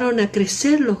comenzaron a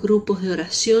crecer los grupos de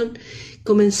oración,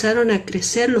 comenzaron a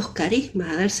crecer los carismas,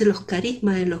 a darse los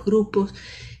carismas en los grupos,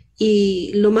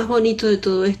 y lo más bonito de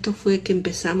todo esto fue que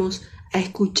empezamos a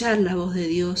escuchar la voz de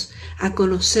Dios, a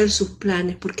conocer sus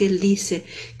planes, porque Él dice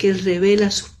que Él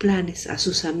revela sus planes a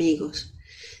sus amigos.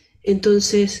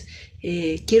 Entonces,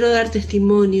 quiero dar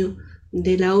testimonio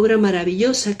de la obra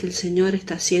maravillosa que el Señor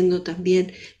está haciendo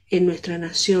también en nuestra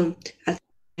nación, a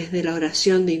través de la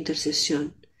oración de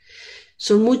intercesión.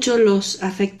 Son muchos los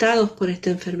afectados por esta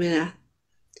enfermedad,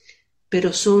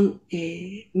 pero son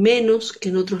menos que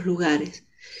en otros lugares.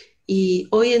 Y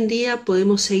hoy en día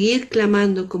podemos seguir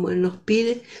clamando como Él nos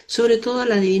pide, sobre todo a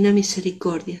la divina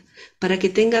misericordia, para que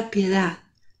tenga piedad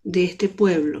de este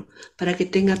pueblo, para que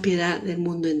tenga piedad del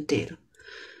mundo entero.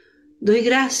 Doy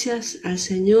gracias al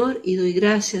Señor y doy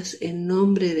gracias en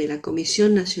nombre de la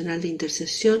Comisión Nacional de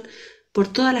Intercesión por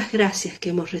todas las gracias que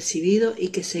hemos recibido y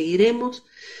que seguiremos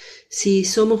si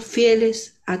somos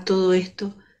fieles a todo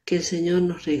esto que el Señor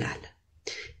nos regala.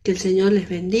 Que el Señor les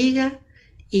bendiga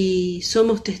y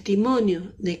somos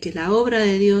testimonio de que la obra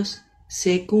de Dios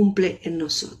se cumple en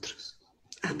nosotros.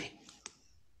 Amén.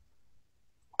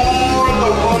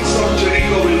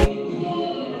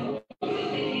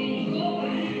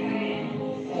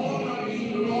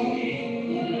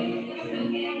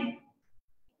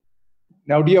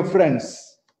 Now, dear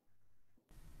friends,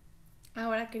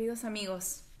 Ahora, queridos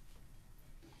amigos,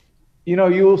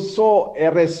 you saw a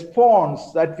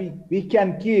response that we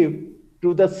can give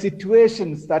to the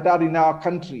situations that are in our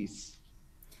countries.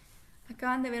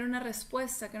 acaban de ver una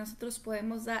respuesta que nosotros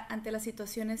podemos dar ante las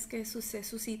situaciones que se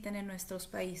susciten en nuestros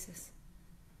países.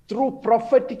 Through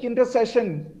prophetic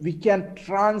intercession, we can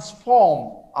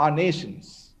transform our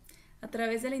nations. A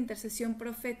través de la intercesión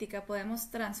profética podemos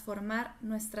transformar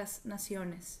nuestras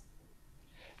naciones.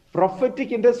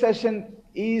 Prophetic intercession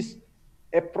is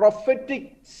a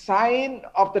prophetic sign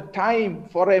of the time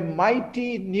for a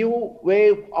mighty new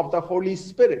wave of the Holy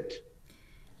Spirit.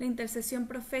 La intercesión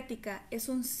profética es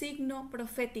un signo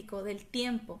profético del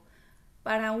tiempo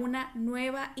para una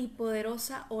nueva y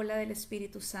poderosa ola del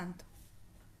Espíritu Santo.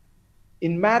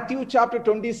 In Matthew chapter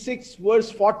 26,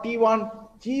 verse 41,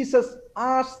 Jesus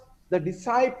asked the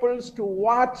disciples to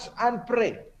watch and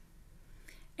pray.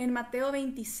 En Mateo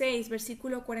 26,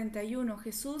 versículo 41,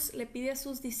 Jesús le pide a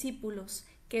sus discípulos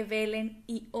que velen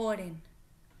y oren.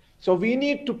 So we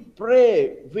need to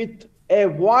pray with a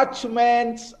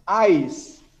watchman's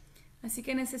eyes. Así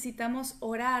que necesitamos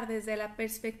orar desde la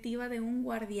perspectiva de un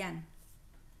guardián.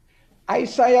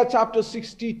 Isaiah chapter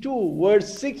 62,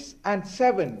 verse 6 and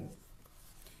 7.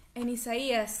 En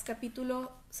Isaías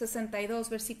capítulo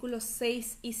 62, versículos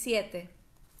 6 y 7.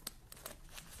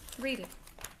 Read it.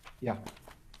 Yeah.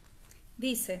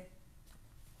 Dice: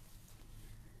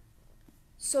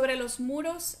 sobre los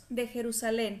muros de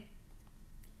Jerusalén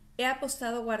he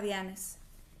apostado guardianes,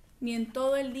 ni en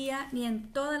todo el día ni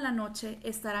en toda la noche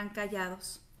estarán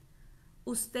callados.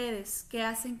 Ustedes que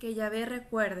hacen que Yahvé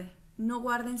recuerde, no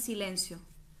guarden silencio,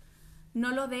 no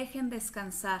lo dejen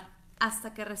descansar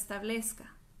hasta que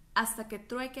restablezca, hasta que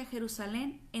trueque a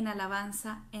Jerusalén en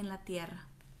alabanza en la tierra.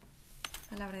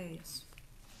 Palabra de Dios.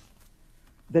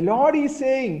 The Lord is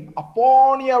saying,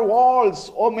 upon your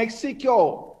walls, O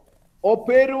Mexico, O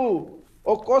Peru,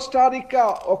 O Costa Rica,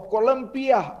 O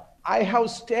Colombia, I have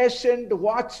stationed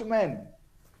watchmen.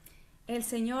 El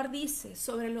Señor dice,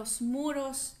 sobre los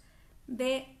muros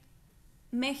de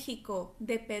México,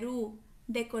 de Perú,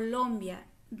 de Colombia,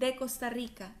 de Costa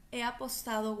Rica, he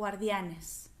apostado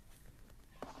guardianes.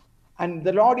 And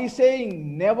the Lord is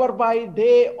saying, never by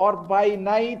day or by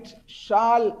night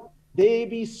shall they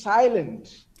be silent.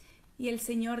 Y el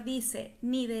Señor dice,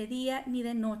 ni de día ni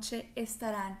de noche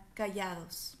estarán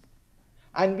callados.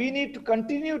 And we need to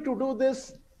continue to do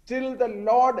this till the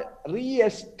Lord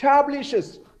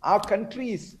reestablishes our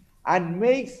countries and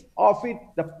makes of it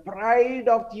the pride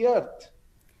of the earth.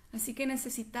 Así que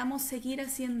necesitamos seguir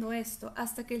haciendo esto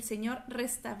hasta que el Señor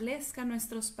restablezca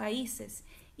nuestros países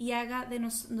y haga de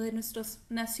nuestras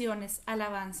naciones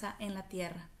alabanza en la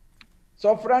tierra.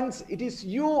 So friends, it is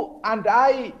you and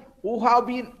I who have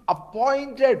been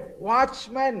appointed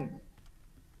watchmen.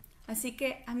 Así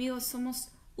que, amigos, somos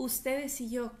ustedes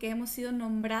y yo que hemos sido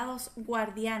nombrados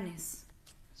guardianes.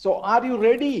 So are you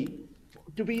ready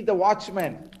to be the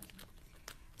watchman?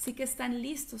 Así que están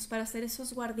listos para ser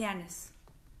esos guardianes.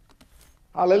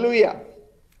 Hallelujah.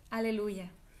 Aleluya.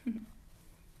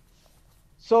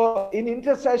 So in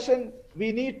intercession,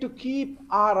 we need to keep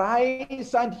our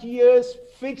eyes and ears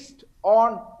fixed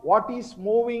on what is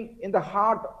moving in the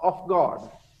heart of God.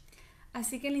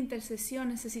 Así que en la intercesión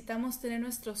necesitamos tener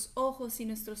nuestros ojos y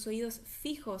nuestros oídos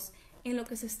fijos en lo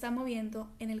que se está moviendo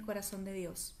en el corazón de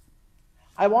Dios.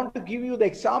 I want to give you the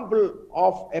example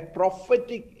of a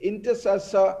prophetic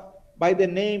intercessor by the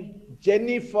name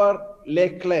Jennifer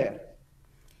Leclerc.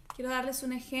 Quiero darles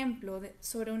un ejemplo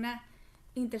sobre una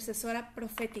intercesora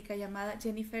profética llamada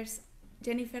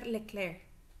Jennifer Leclerc.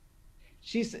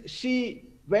 She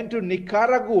went to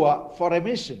Nicaragua for a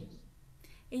mission.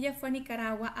 Ella fue a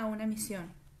Nicaragua a una misión.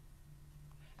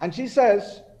 And she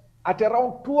says, at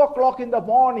around 2 o'clock in the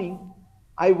morning,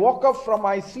 I woke up from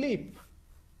my sleep.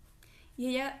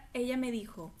 Y ella me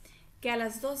dijo que a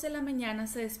las 2 de la mañana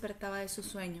se despertaba de su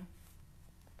sueño.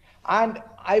 And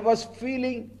I was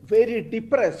feeling very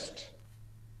depressed.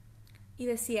 Y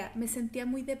decía, me sentía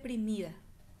muy deprimida.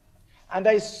 And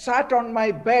I sat on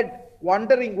my bed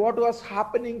wondering what was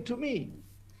happening to me.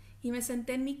 Y me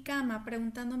senté en mi cama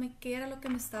preguntándome qué era lo que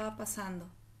me estaba pasando.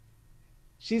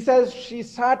 She says she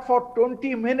sat for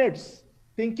 20 minutes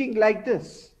thinking like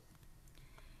this.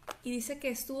 Y dice que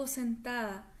estuvo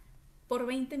sentada por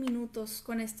 20 minutos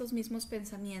con estos mismos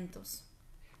pensamientos.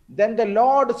 Then the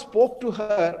Lord spoke to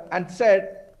her and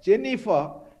said,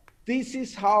 Jennifer, this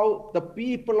is how the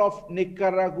people of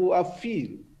Nicaragua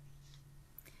feel.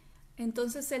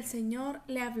 Entonces el Señor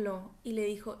le habló y le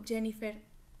dijo, Jennifer,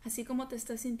 así como te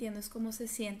estás sintiendo es como se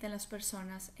sienten las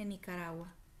personas en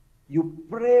Nicaragua. You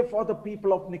pray for the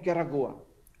people of Nicaragua.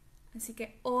 Así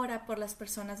que ora por las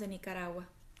personas de Nicaragua.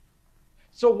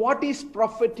 So what is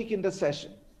prophetic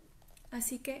intercession?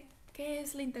 Así que, ¿qué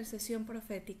es la intercesión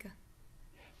profética?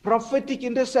 Prophetic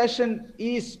intercession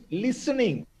is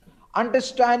listening,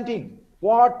 understanding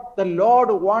what the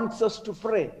Lord wants us to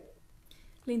pray.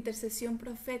 La intercesión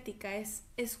profética es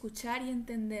escuchar y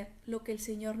entender lo que el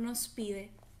Señor nos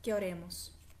pide que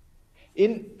oremos.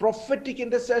 In prophetic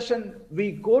intercession,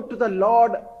 we go to the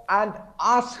Lord and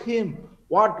ask Him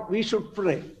what we should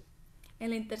pray. En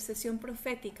la intercesión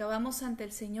profética vamos ante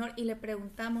el Señor y le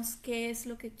preguntamos qué es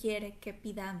lo que quiere que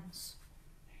pidamos.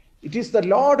 It is the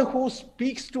Lord who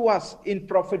speaks to us in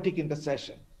prophetic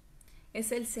intercession.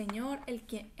 Es el Señor el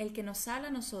que nos habla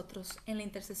a nosotros en la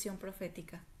intercesión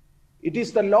profética. It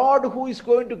is the Lord who is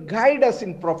going to guide us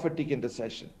in prophetic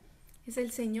intercession. Es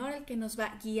el Señor el que nos va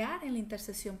a guiar en la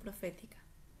intercesión profética.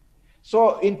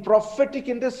 So in prophetic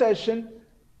intercession,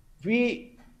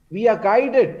 we are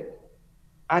guided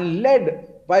and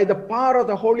led by the power of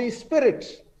the Holy Spirit.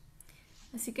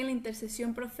 Así que en la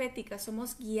intercesión profética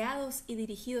somos guiados y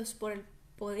dirigidos por el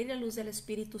poder y la luz del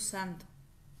Espíritu Santo.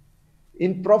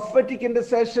 In prophetic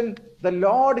intercession, the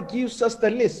Lord gives us the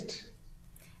list.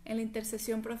 En la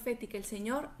intercesión profética el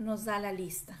Señor nos da la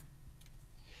lista.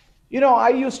 You know, I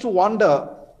used to wonder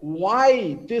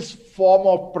why this form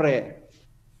of prayer.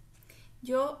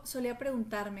 Yo solía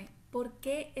preguntarme, ¿por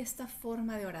qué esta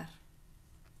forma de orar?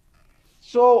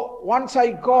 So once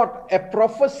I got a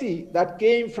prophecy that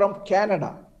came from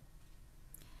Canada.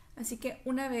 Así que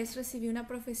una vez recibí una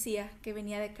profecía que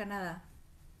venía de Canadá.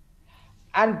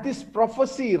 And this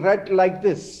prophecy read like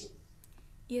this.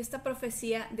 Y esta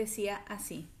profecía decía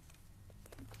así.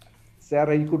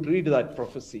 Sarah, you could read that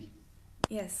prophecy.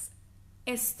 Yes.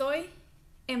 Estoy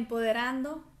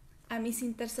empoderando a mis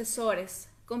intercesores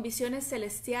con visiones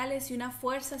celestiales y una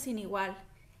fuerza sin igual.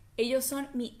 Ellos son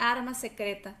mi arma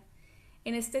secreta.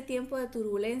 En este tiempo de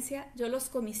turbulencia, yo los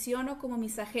comisiono como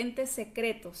mis agentes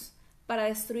secretos para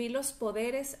destruir los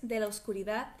poderes de la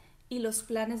oscuridad y los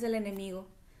planes del enemigo.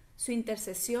 Su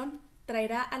intercesión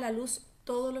traerá a la luz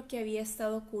todo lo que había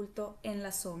estado oculto en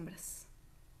las sombras.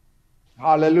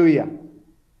 Hallelujah.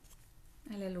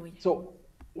 Aleluya. So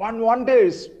one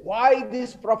wonders why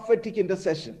this prophetic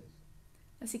intercession.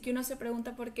 Así que uno se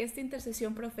pregunta por qué esta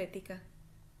intercesión profética.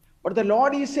 But the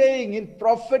Lord is saying in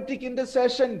prophetic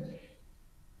intercession,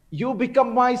 you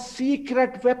become my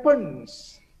secret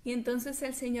weapons. Y entonces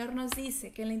el Señor nos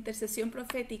dice que en la intercesión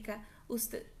profética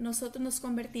nosotros nos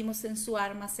convertimos en su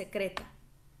arma secreta.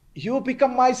 You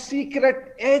become my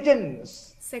secret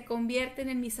agents. Se convierten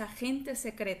en mis agentes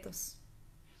secretos.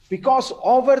 Because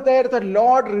over there the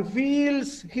Lord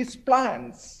reveals His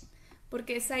plans.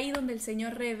 Porque es ahí donde el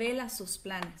Señor revela sus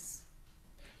planes.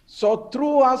 So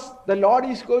through us, the Lord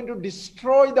is going to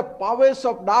destroy the powers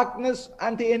of darkness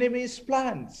and the enemy's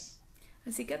plans.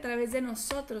 Así que a través de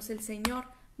nosotros el Señor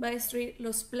va a destruir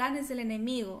los planes del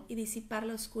enemigo y disipar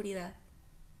la oscuridad.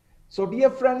 So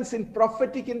dear friends, in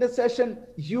prophetic intercession,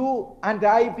 you and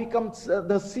I become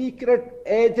the secret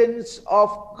agents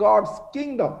of God's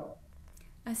kingdom.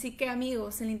 Así que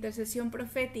amigos, en la intercesión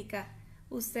profética,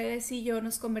 ustedes y yo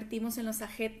nos convertimos en los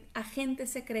agentes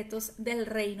secretos del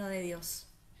reino de Dios.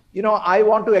 You know, I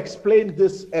want to explain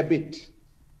this a bit.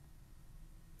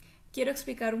 Quiero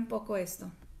explicar un poco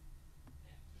esto.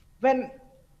 When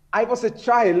I was a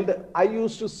child, I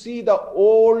used to see the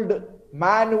old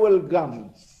manual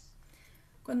guns.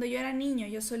 Cuando yo era niño,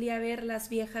 yo solía ver las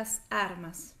viejas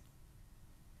armas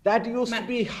That used to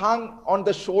be hung on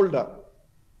the shoulder.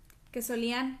 que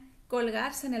solían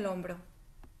colgarse en el hombro.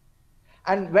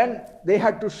 And when they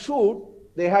had to shoot,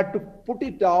 they had to put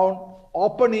it down,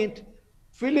 open it,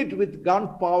 fill it with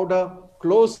gunpowder,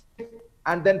 close it,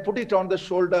 and then put it on the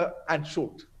shoulder and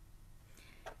shoot.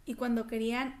 Y cuando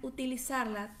querían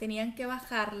utilizarla, tenían que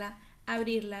bajarla,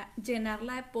 abrirla,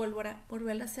 llenarla de pólvora,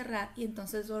 volverla a cerrar y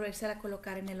entonces volvérsela a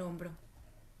colocar en el hombro.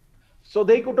 So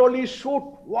they could only shoot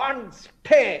once,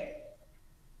 stay.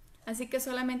 Así que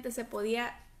solamente se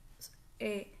podía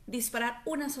disparar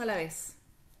una sola vez.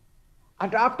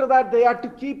 And after that, they had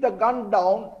to keep the gun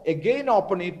down, again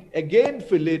open it, again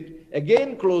fill it,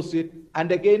 again close it,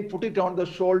 and again put it on the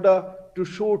shoulder to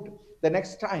shoot the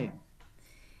next time.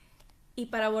 Y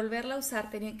para volverla a usar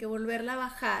tenían que volverla a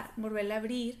bajar, volverla a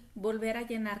abrir, volver a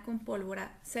llenar con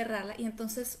pólvora, cerrarla y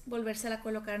entonces volvérsela a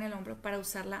colocar en el hombro para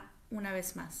usarla una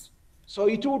vez más. So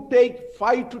it would take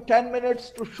 5 to 10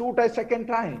 minutes to shoot a second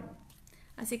time.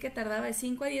 Así que tardaba de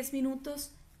 5 a 10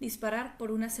 minutos disparar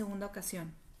por una segunda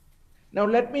ocasión. Now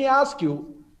let me ask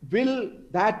you, will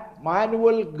that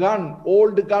manual gun,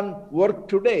 old gun, work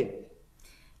today?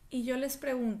 Y yo les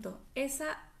pregunto,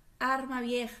 ¿esa arma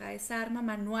vieja, esa arma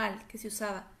manual que se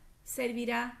usaba,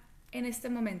 servirá en este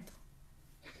momento?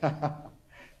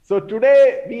 So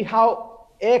today we have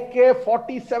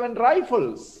AK-47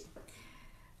 rifles.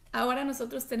 Ahora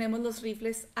nosotros tenemos los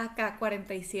rifles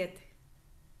AK-47.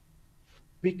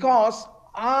 Because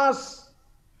as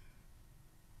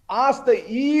the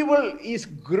evil is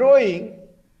growing,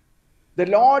 the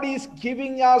Lord is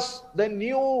giving us the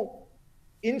new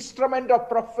instrument of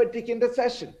prophetic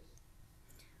intercession.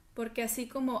 Porque así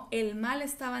como el mal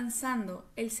está avanzando,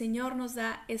 el Señor nos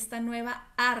da esta nueva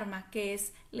arma que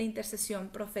es la intercesión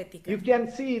profética. You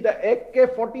can see the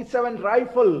AK-47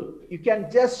 rifle. You can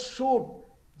just shoot,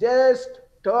 just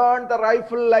turn the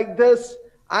rifle like this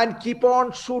and keep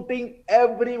on shooting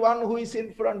everyone who is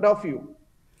in front of you.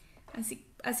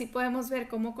 Así podemos ver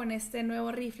cómo con este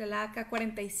nuevo rifle, la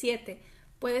AK-47,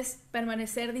 puedes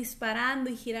permanecer disparando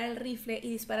y girar el rifle y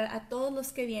disparar a todos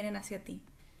los que vienen hacia ti.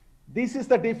 This is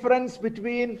the difference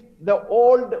between the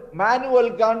old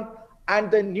manual gun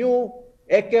and the new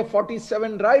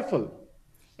AK-47 rifle.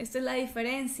 Esta es la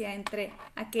diferencia entre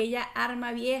aquella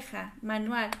arma vieja,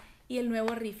 manual, y el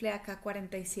nuevo rifle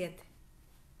AK-47.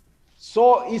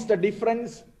 So is the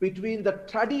difference between the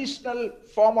traditional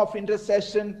form of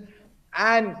intercession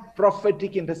and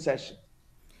prophetic intercession.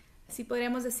 Así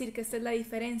podríamos decir que esta es la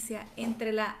diferencia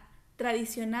entre la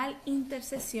tradicional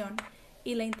intercesión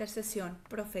y la intercesión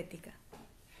profética.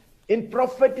 In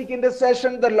prophetic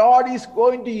intercession, the Lord is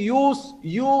going to use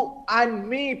you and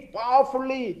me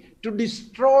powerfully to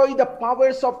destroy the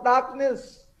powers of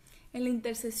darkness. En la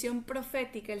intercesión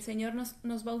profética, el Señor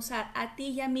nos va a usar a ti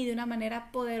y a mí de una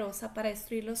manera poderosa para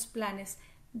destruir los planes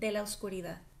de la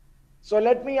oscuridad. So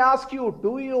let me ask you,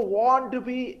 do you want to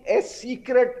be a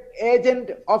secret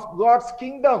agent of God's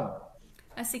kingdom?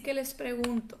 Así que les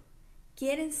pregunto,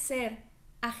 ¿quieren ser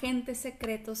agentes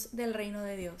secretos del reino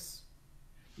de Dios?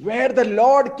 Where the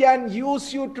Lord can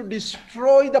use you to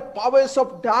destroy the powers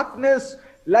of darkness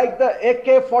like the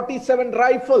AK-47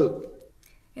 rifle.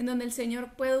 En donde el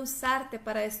Señor puede usarte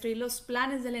para destruir los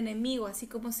planes del enemigo, así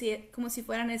como si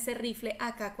fueran ese rifle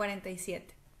AK-47.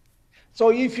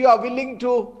 So if you are willing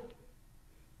to,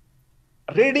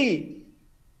 ready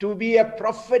to be a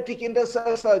prophetic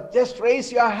intercessor, just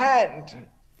raise your hand.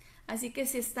 Así que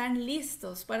si están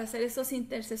listos para ser esos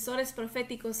intercesores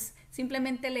proféticos,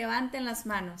 simplemente levanten las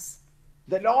manos.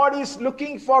 The Lord is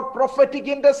looking for prophetic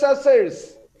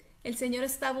intercessors. El Señor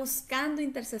está buscando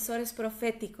intercesores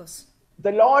proféticos.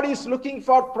 The Lord is looking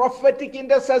for prophetic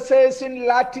intercessors in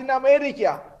Latin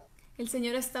America. El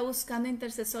Señor está buscando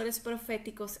intercesores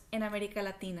proféticos en América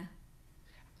Latina.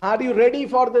 Are you ready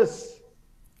for this?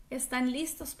 ¿Están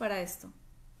listos para esto?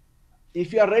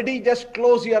 If you are ready, just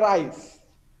close your eyes.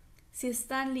 Si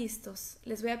están listos,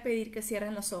 les voy a pedir que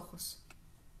cierren los ojos.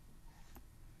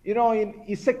 You know, in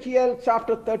Ezekiel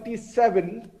chapter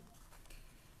 37,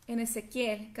 En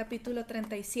Ezequiel, capítulo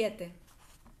 37,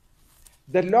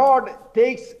 the Lord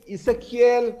takes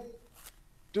Ezekiel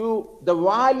to the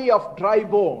valley of dry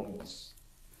bones.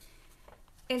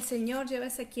 el Señor lleva a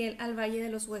Ezequiel al valle de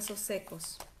los huesos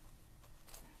secos.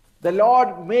 The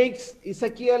Lord makes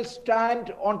Ezekiel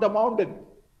stand on the mountain.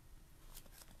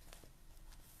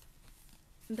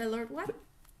 The Lord what?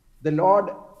 The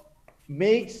Lord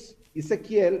makes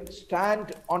Ezekiel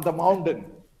stand on the mountain.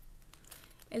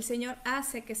 El Señor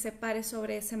hace que se pare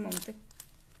sobre ese monte.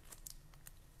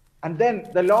 And then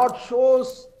the Lord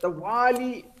shows the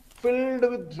valley filled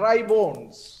with dry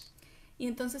bones. Y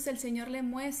entonces el Señor le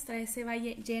muestra ese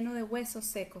valle lleno de huesos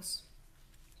secos.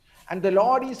 And the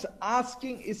Lord is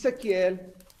asking Ezekiel,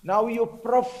 now you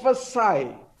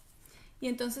prophesy. Y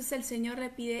entonces el Señor le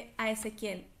pide a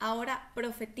Ezequiel, ahora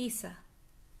profetiza.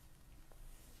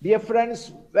 Dear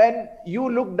friends, when you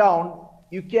look down,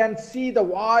 you can see the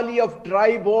valley of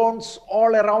dry bones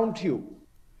all around you.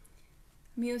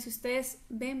 Amigos, si ustedes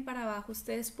ven para abajo,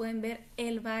 ustedes pueden ver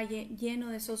el valle lleno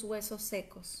de esos huesos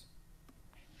secos.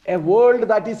 A world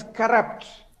that is corrupt.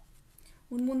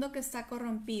 Un mundo que está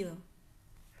corrompido.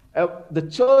 The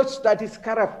church that is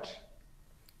corrupt.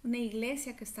 Una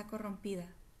iglesia que está corrompida.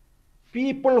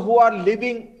 People who are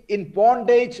living in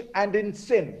bondage and in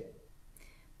sin.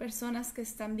 Personas que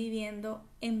están viviendo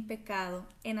en pecado,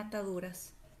 en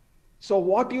ataduras. So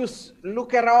what you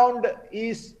look around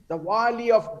is the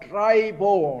valley of dry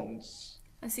bones.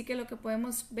 Así que lo que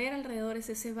podemos ver alrededor es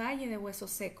ese valle de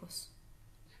huesos secos.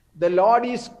 The Lord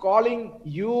is calling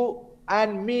you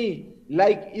and me,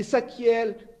 like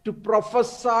Ezekiel, to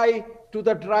prophesy to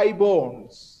the dry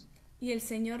bones. Y el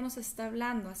Señor nos está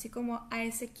hablando, así como a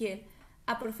Ezequiel,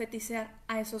 a profetizar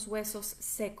a esos huesos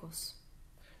secos.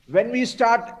 When we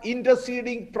start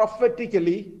interceding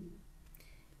prophetically,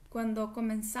 Cuando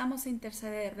comenzamos a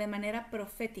interceder de manera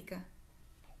profética,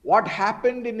 what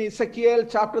happened in Ezekiel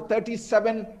chapter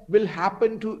 37 will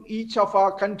happen to each of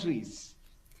our countries.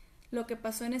 lo que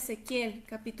pasó en Ezequiel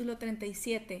capítulo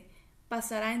 37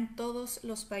 pasará en todos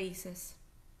los países.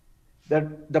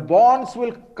 The bonds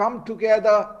will come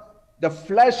together, the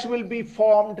flesh will be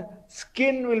formed,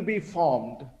 skin will be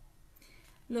formed.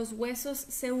 Los huesos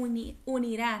se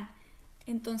unirán,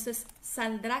 entonces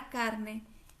saldrá carne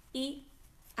y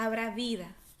habrá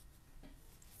vida.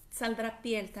 Saldrá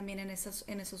piel también en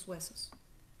esos huesos.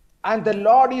 And the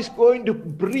Lord is going to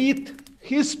breathe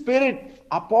His Spirit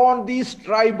upon these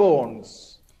dry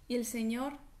bones. Y el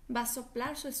Señor va a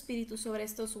soplar su espíritu sobre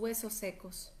estos huesos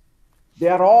secos. They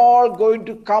are all going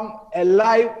to come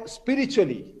alive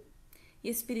spiritually. Y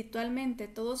espiritualmente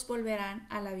todos volverán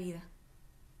a la vida.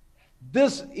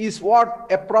 This is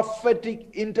what a prophetic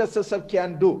intercessor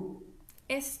can do.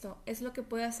 Esto es lo que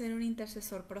puede hacer un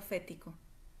intercesor profético.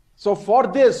 So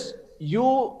for this,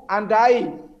 you and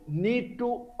I need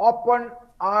to open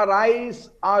our eyes,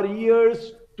 our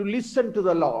ears to listen to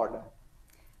the Lord.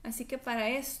 Así que para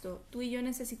esto, tú y yo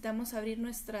necesitamos abrir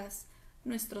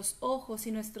nuestros ojos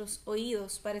y nuestros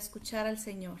oídos para escuchar al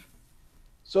Señor.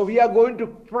 So we are going to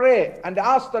pray and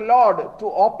ask the Lord to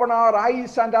open our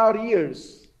eyes and our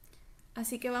ears.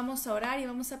 Así que vamos a orar y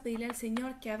vamos a pedirle al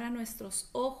Señor que abra nuestros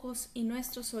ojos y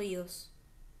nuestros oídos.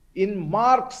 In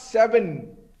Mark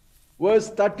 7, verse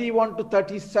 31 to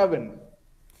 37,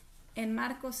 En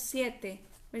Marcos 7,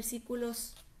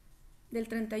 versículos del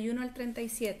 31 al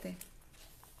 37,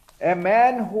 a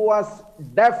man who was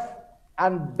deaf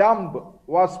and dumb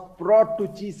was brought to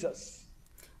Jesus.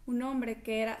 un hombre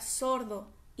que era sordo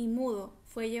y mudo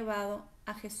fue llevado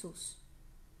a Jesús.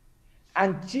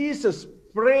 And Jesus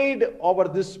prayed over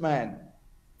this man.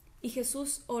 Y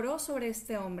Jesús oró sobre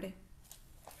este hombre.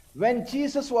 When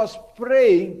Jesus was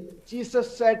praying,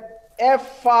 Jesus said,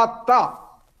 Ephata.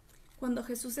 Cuando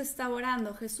Jesús estaba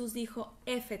orando, Jesús dijo,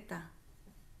 Éfeta.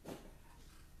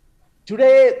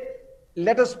 Today,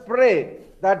 let us pray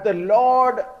that the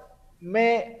Lord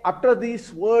may utter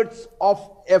these words of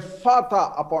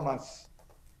Ephata upon us.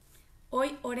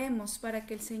 Hoy oremos para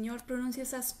que el Señor pronuncie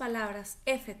esas palabras,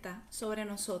 Éfeta, sobre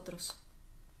nosotros.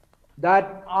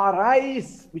 That our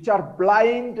eyes, which are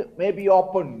blind, may be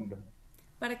opened.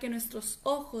 Para que nuestros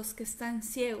ojos que están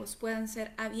ciegos puedan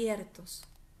ser abiertos.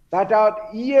 That our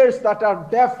ears that are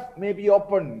deaf may be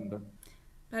opened.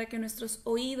 Para que nuestros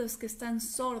oídos que están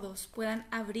sordos puedan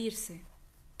abrirse.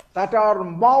 That our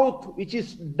mouth, which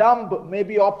is dumb, may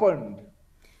be opened.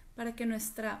 Para que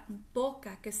nuestra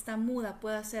boca que está muda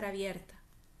pueda ser abierta.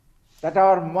 That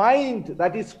our mind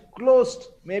that is closed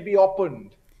may be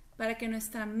opened. Para que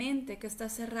nuestra mente que está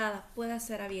cerrada pueda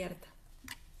ser abierta.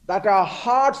 That our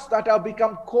hearts that have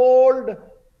become cold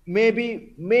may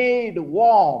be made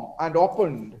warm and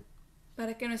opened.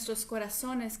 Para que nuestros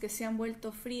corazones que se han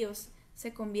vuelto fríos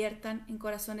se conviertan en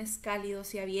corazones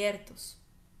cálidos y abiertos.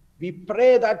 We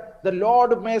pray that the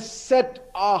Lord may set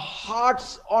our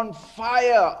hearts on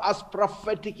fire as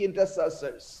prophetic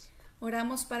intercessors.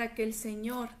 Oramos para que el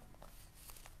Señor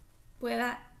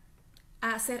pueda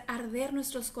hacer arder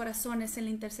nuestros corazones en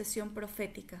la intercesión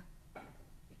profética.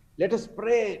 Let us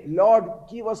pray, Lord,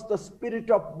 give us the spirit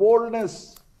of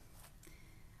boldness.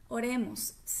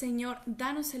 Oremos, Señor,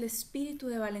 danos el espíritu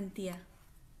de valentía.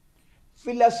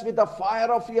 Fill us with the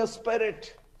fire of your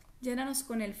spirit. Llénanos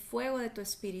con el fuego de tu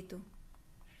espíritu.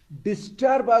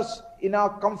 Disturb us in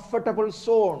our comfortable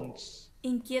zones.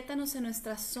 Inquiétanos en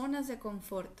nuestras zonas de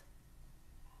confort.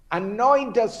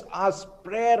 Anoint us as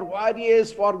prayer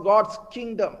warriors for God's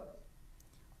kingdom.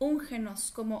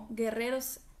 Úngenos como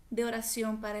guerreros de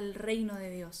oración para el reino de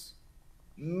Dios.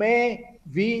 May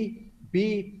we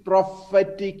be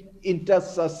prophetic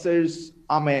intercessors.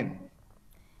 Amen.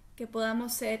 Que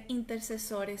podamos ser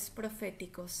intercesores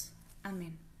proféticos.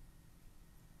 Amén.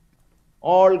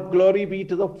 All glory be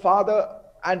to the Father,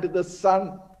 and to the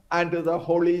Son, and to the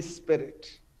Holy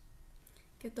Spirit.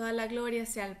 Que toda la gloria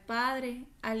sea al Padre,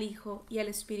 al Hijo y al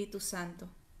Espíritu Santo.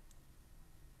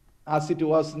 As it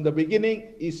was in the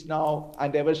beginning, is now,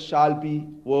 and ever shall be,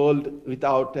 world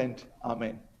without end.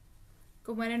 Amen.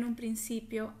 Como era en un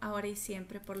principio, ahora y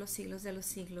siempre, por los siglos de los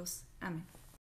siglos. Amén.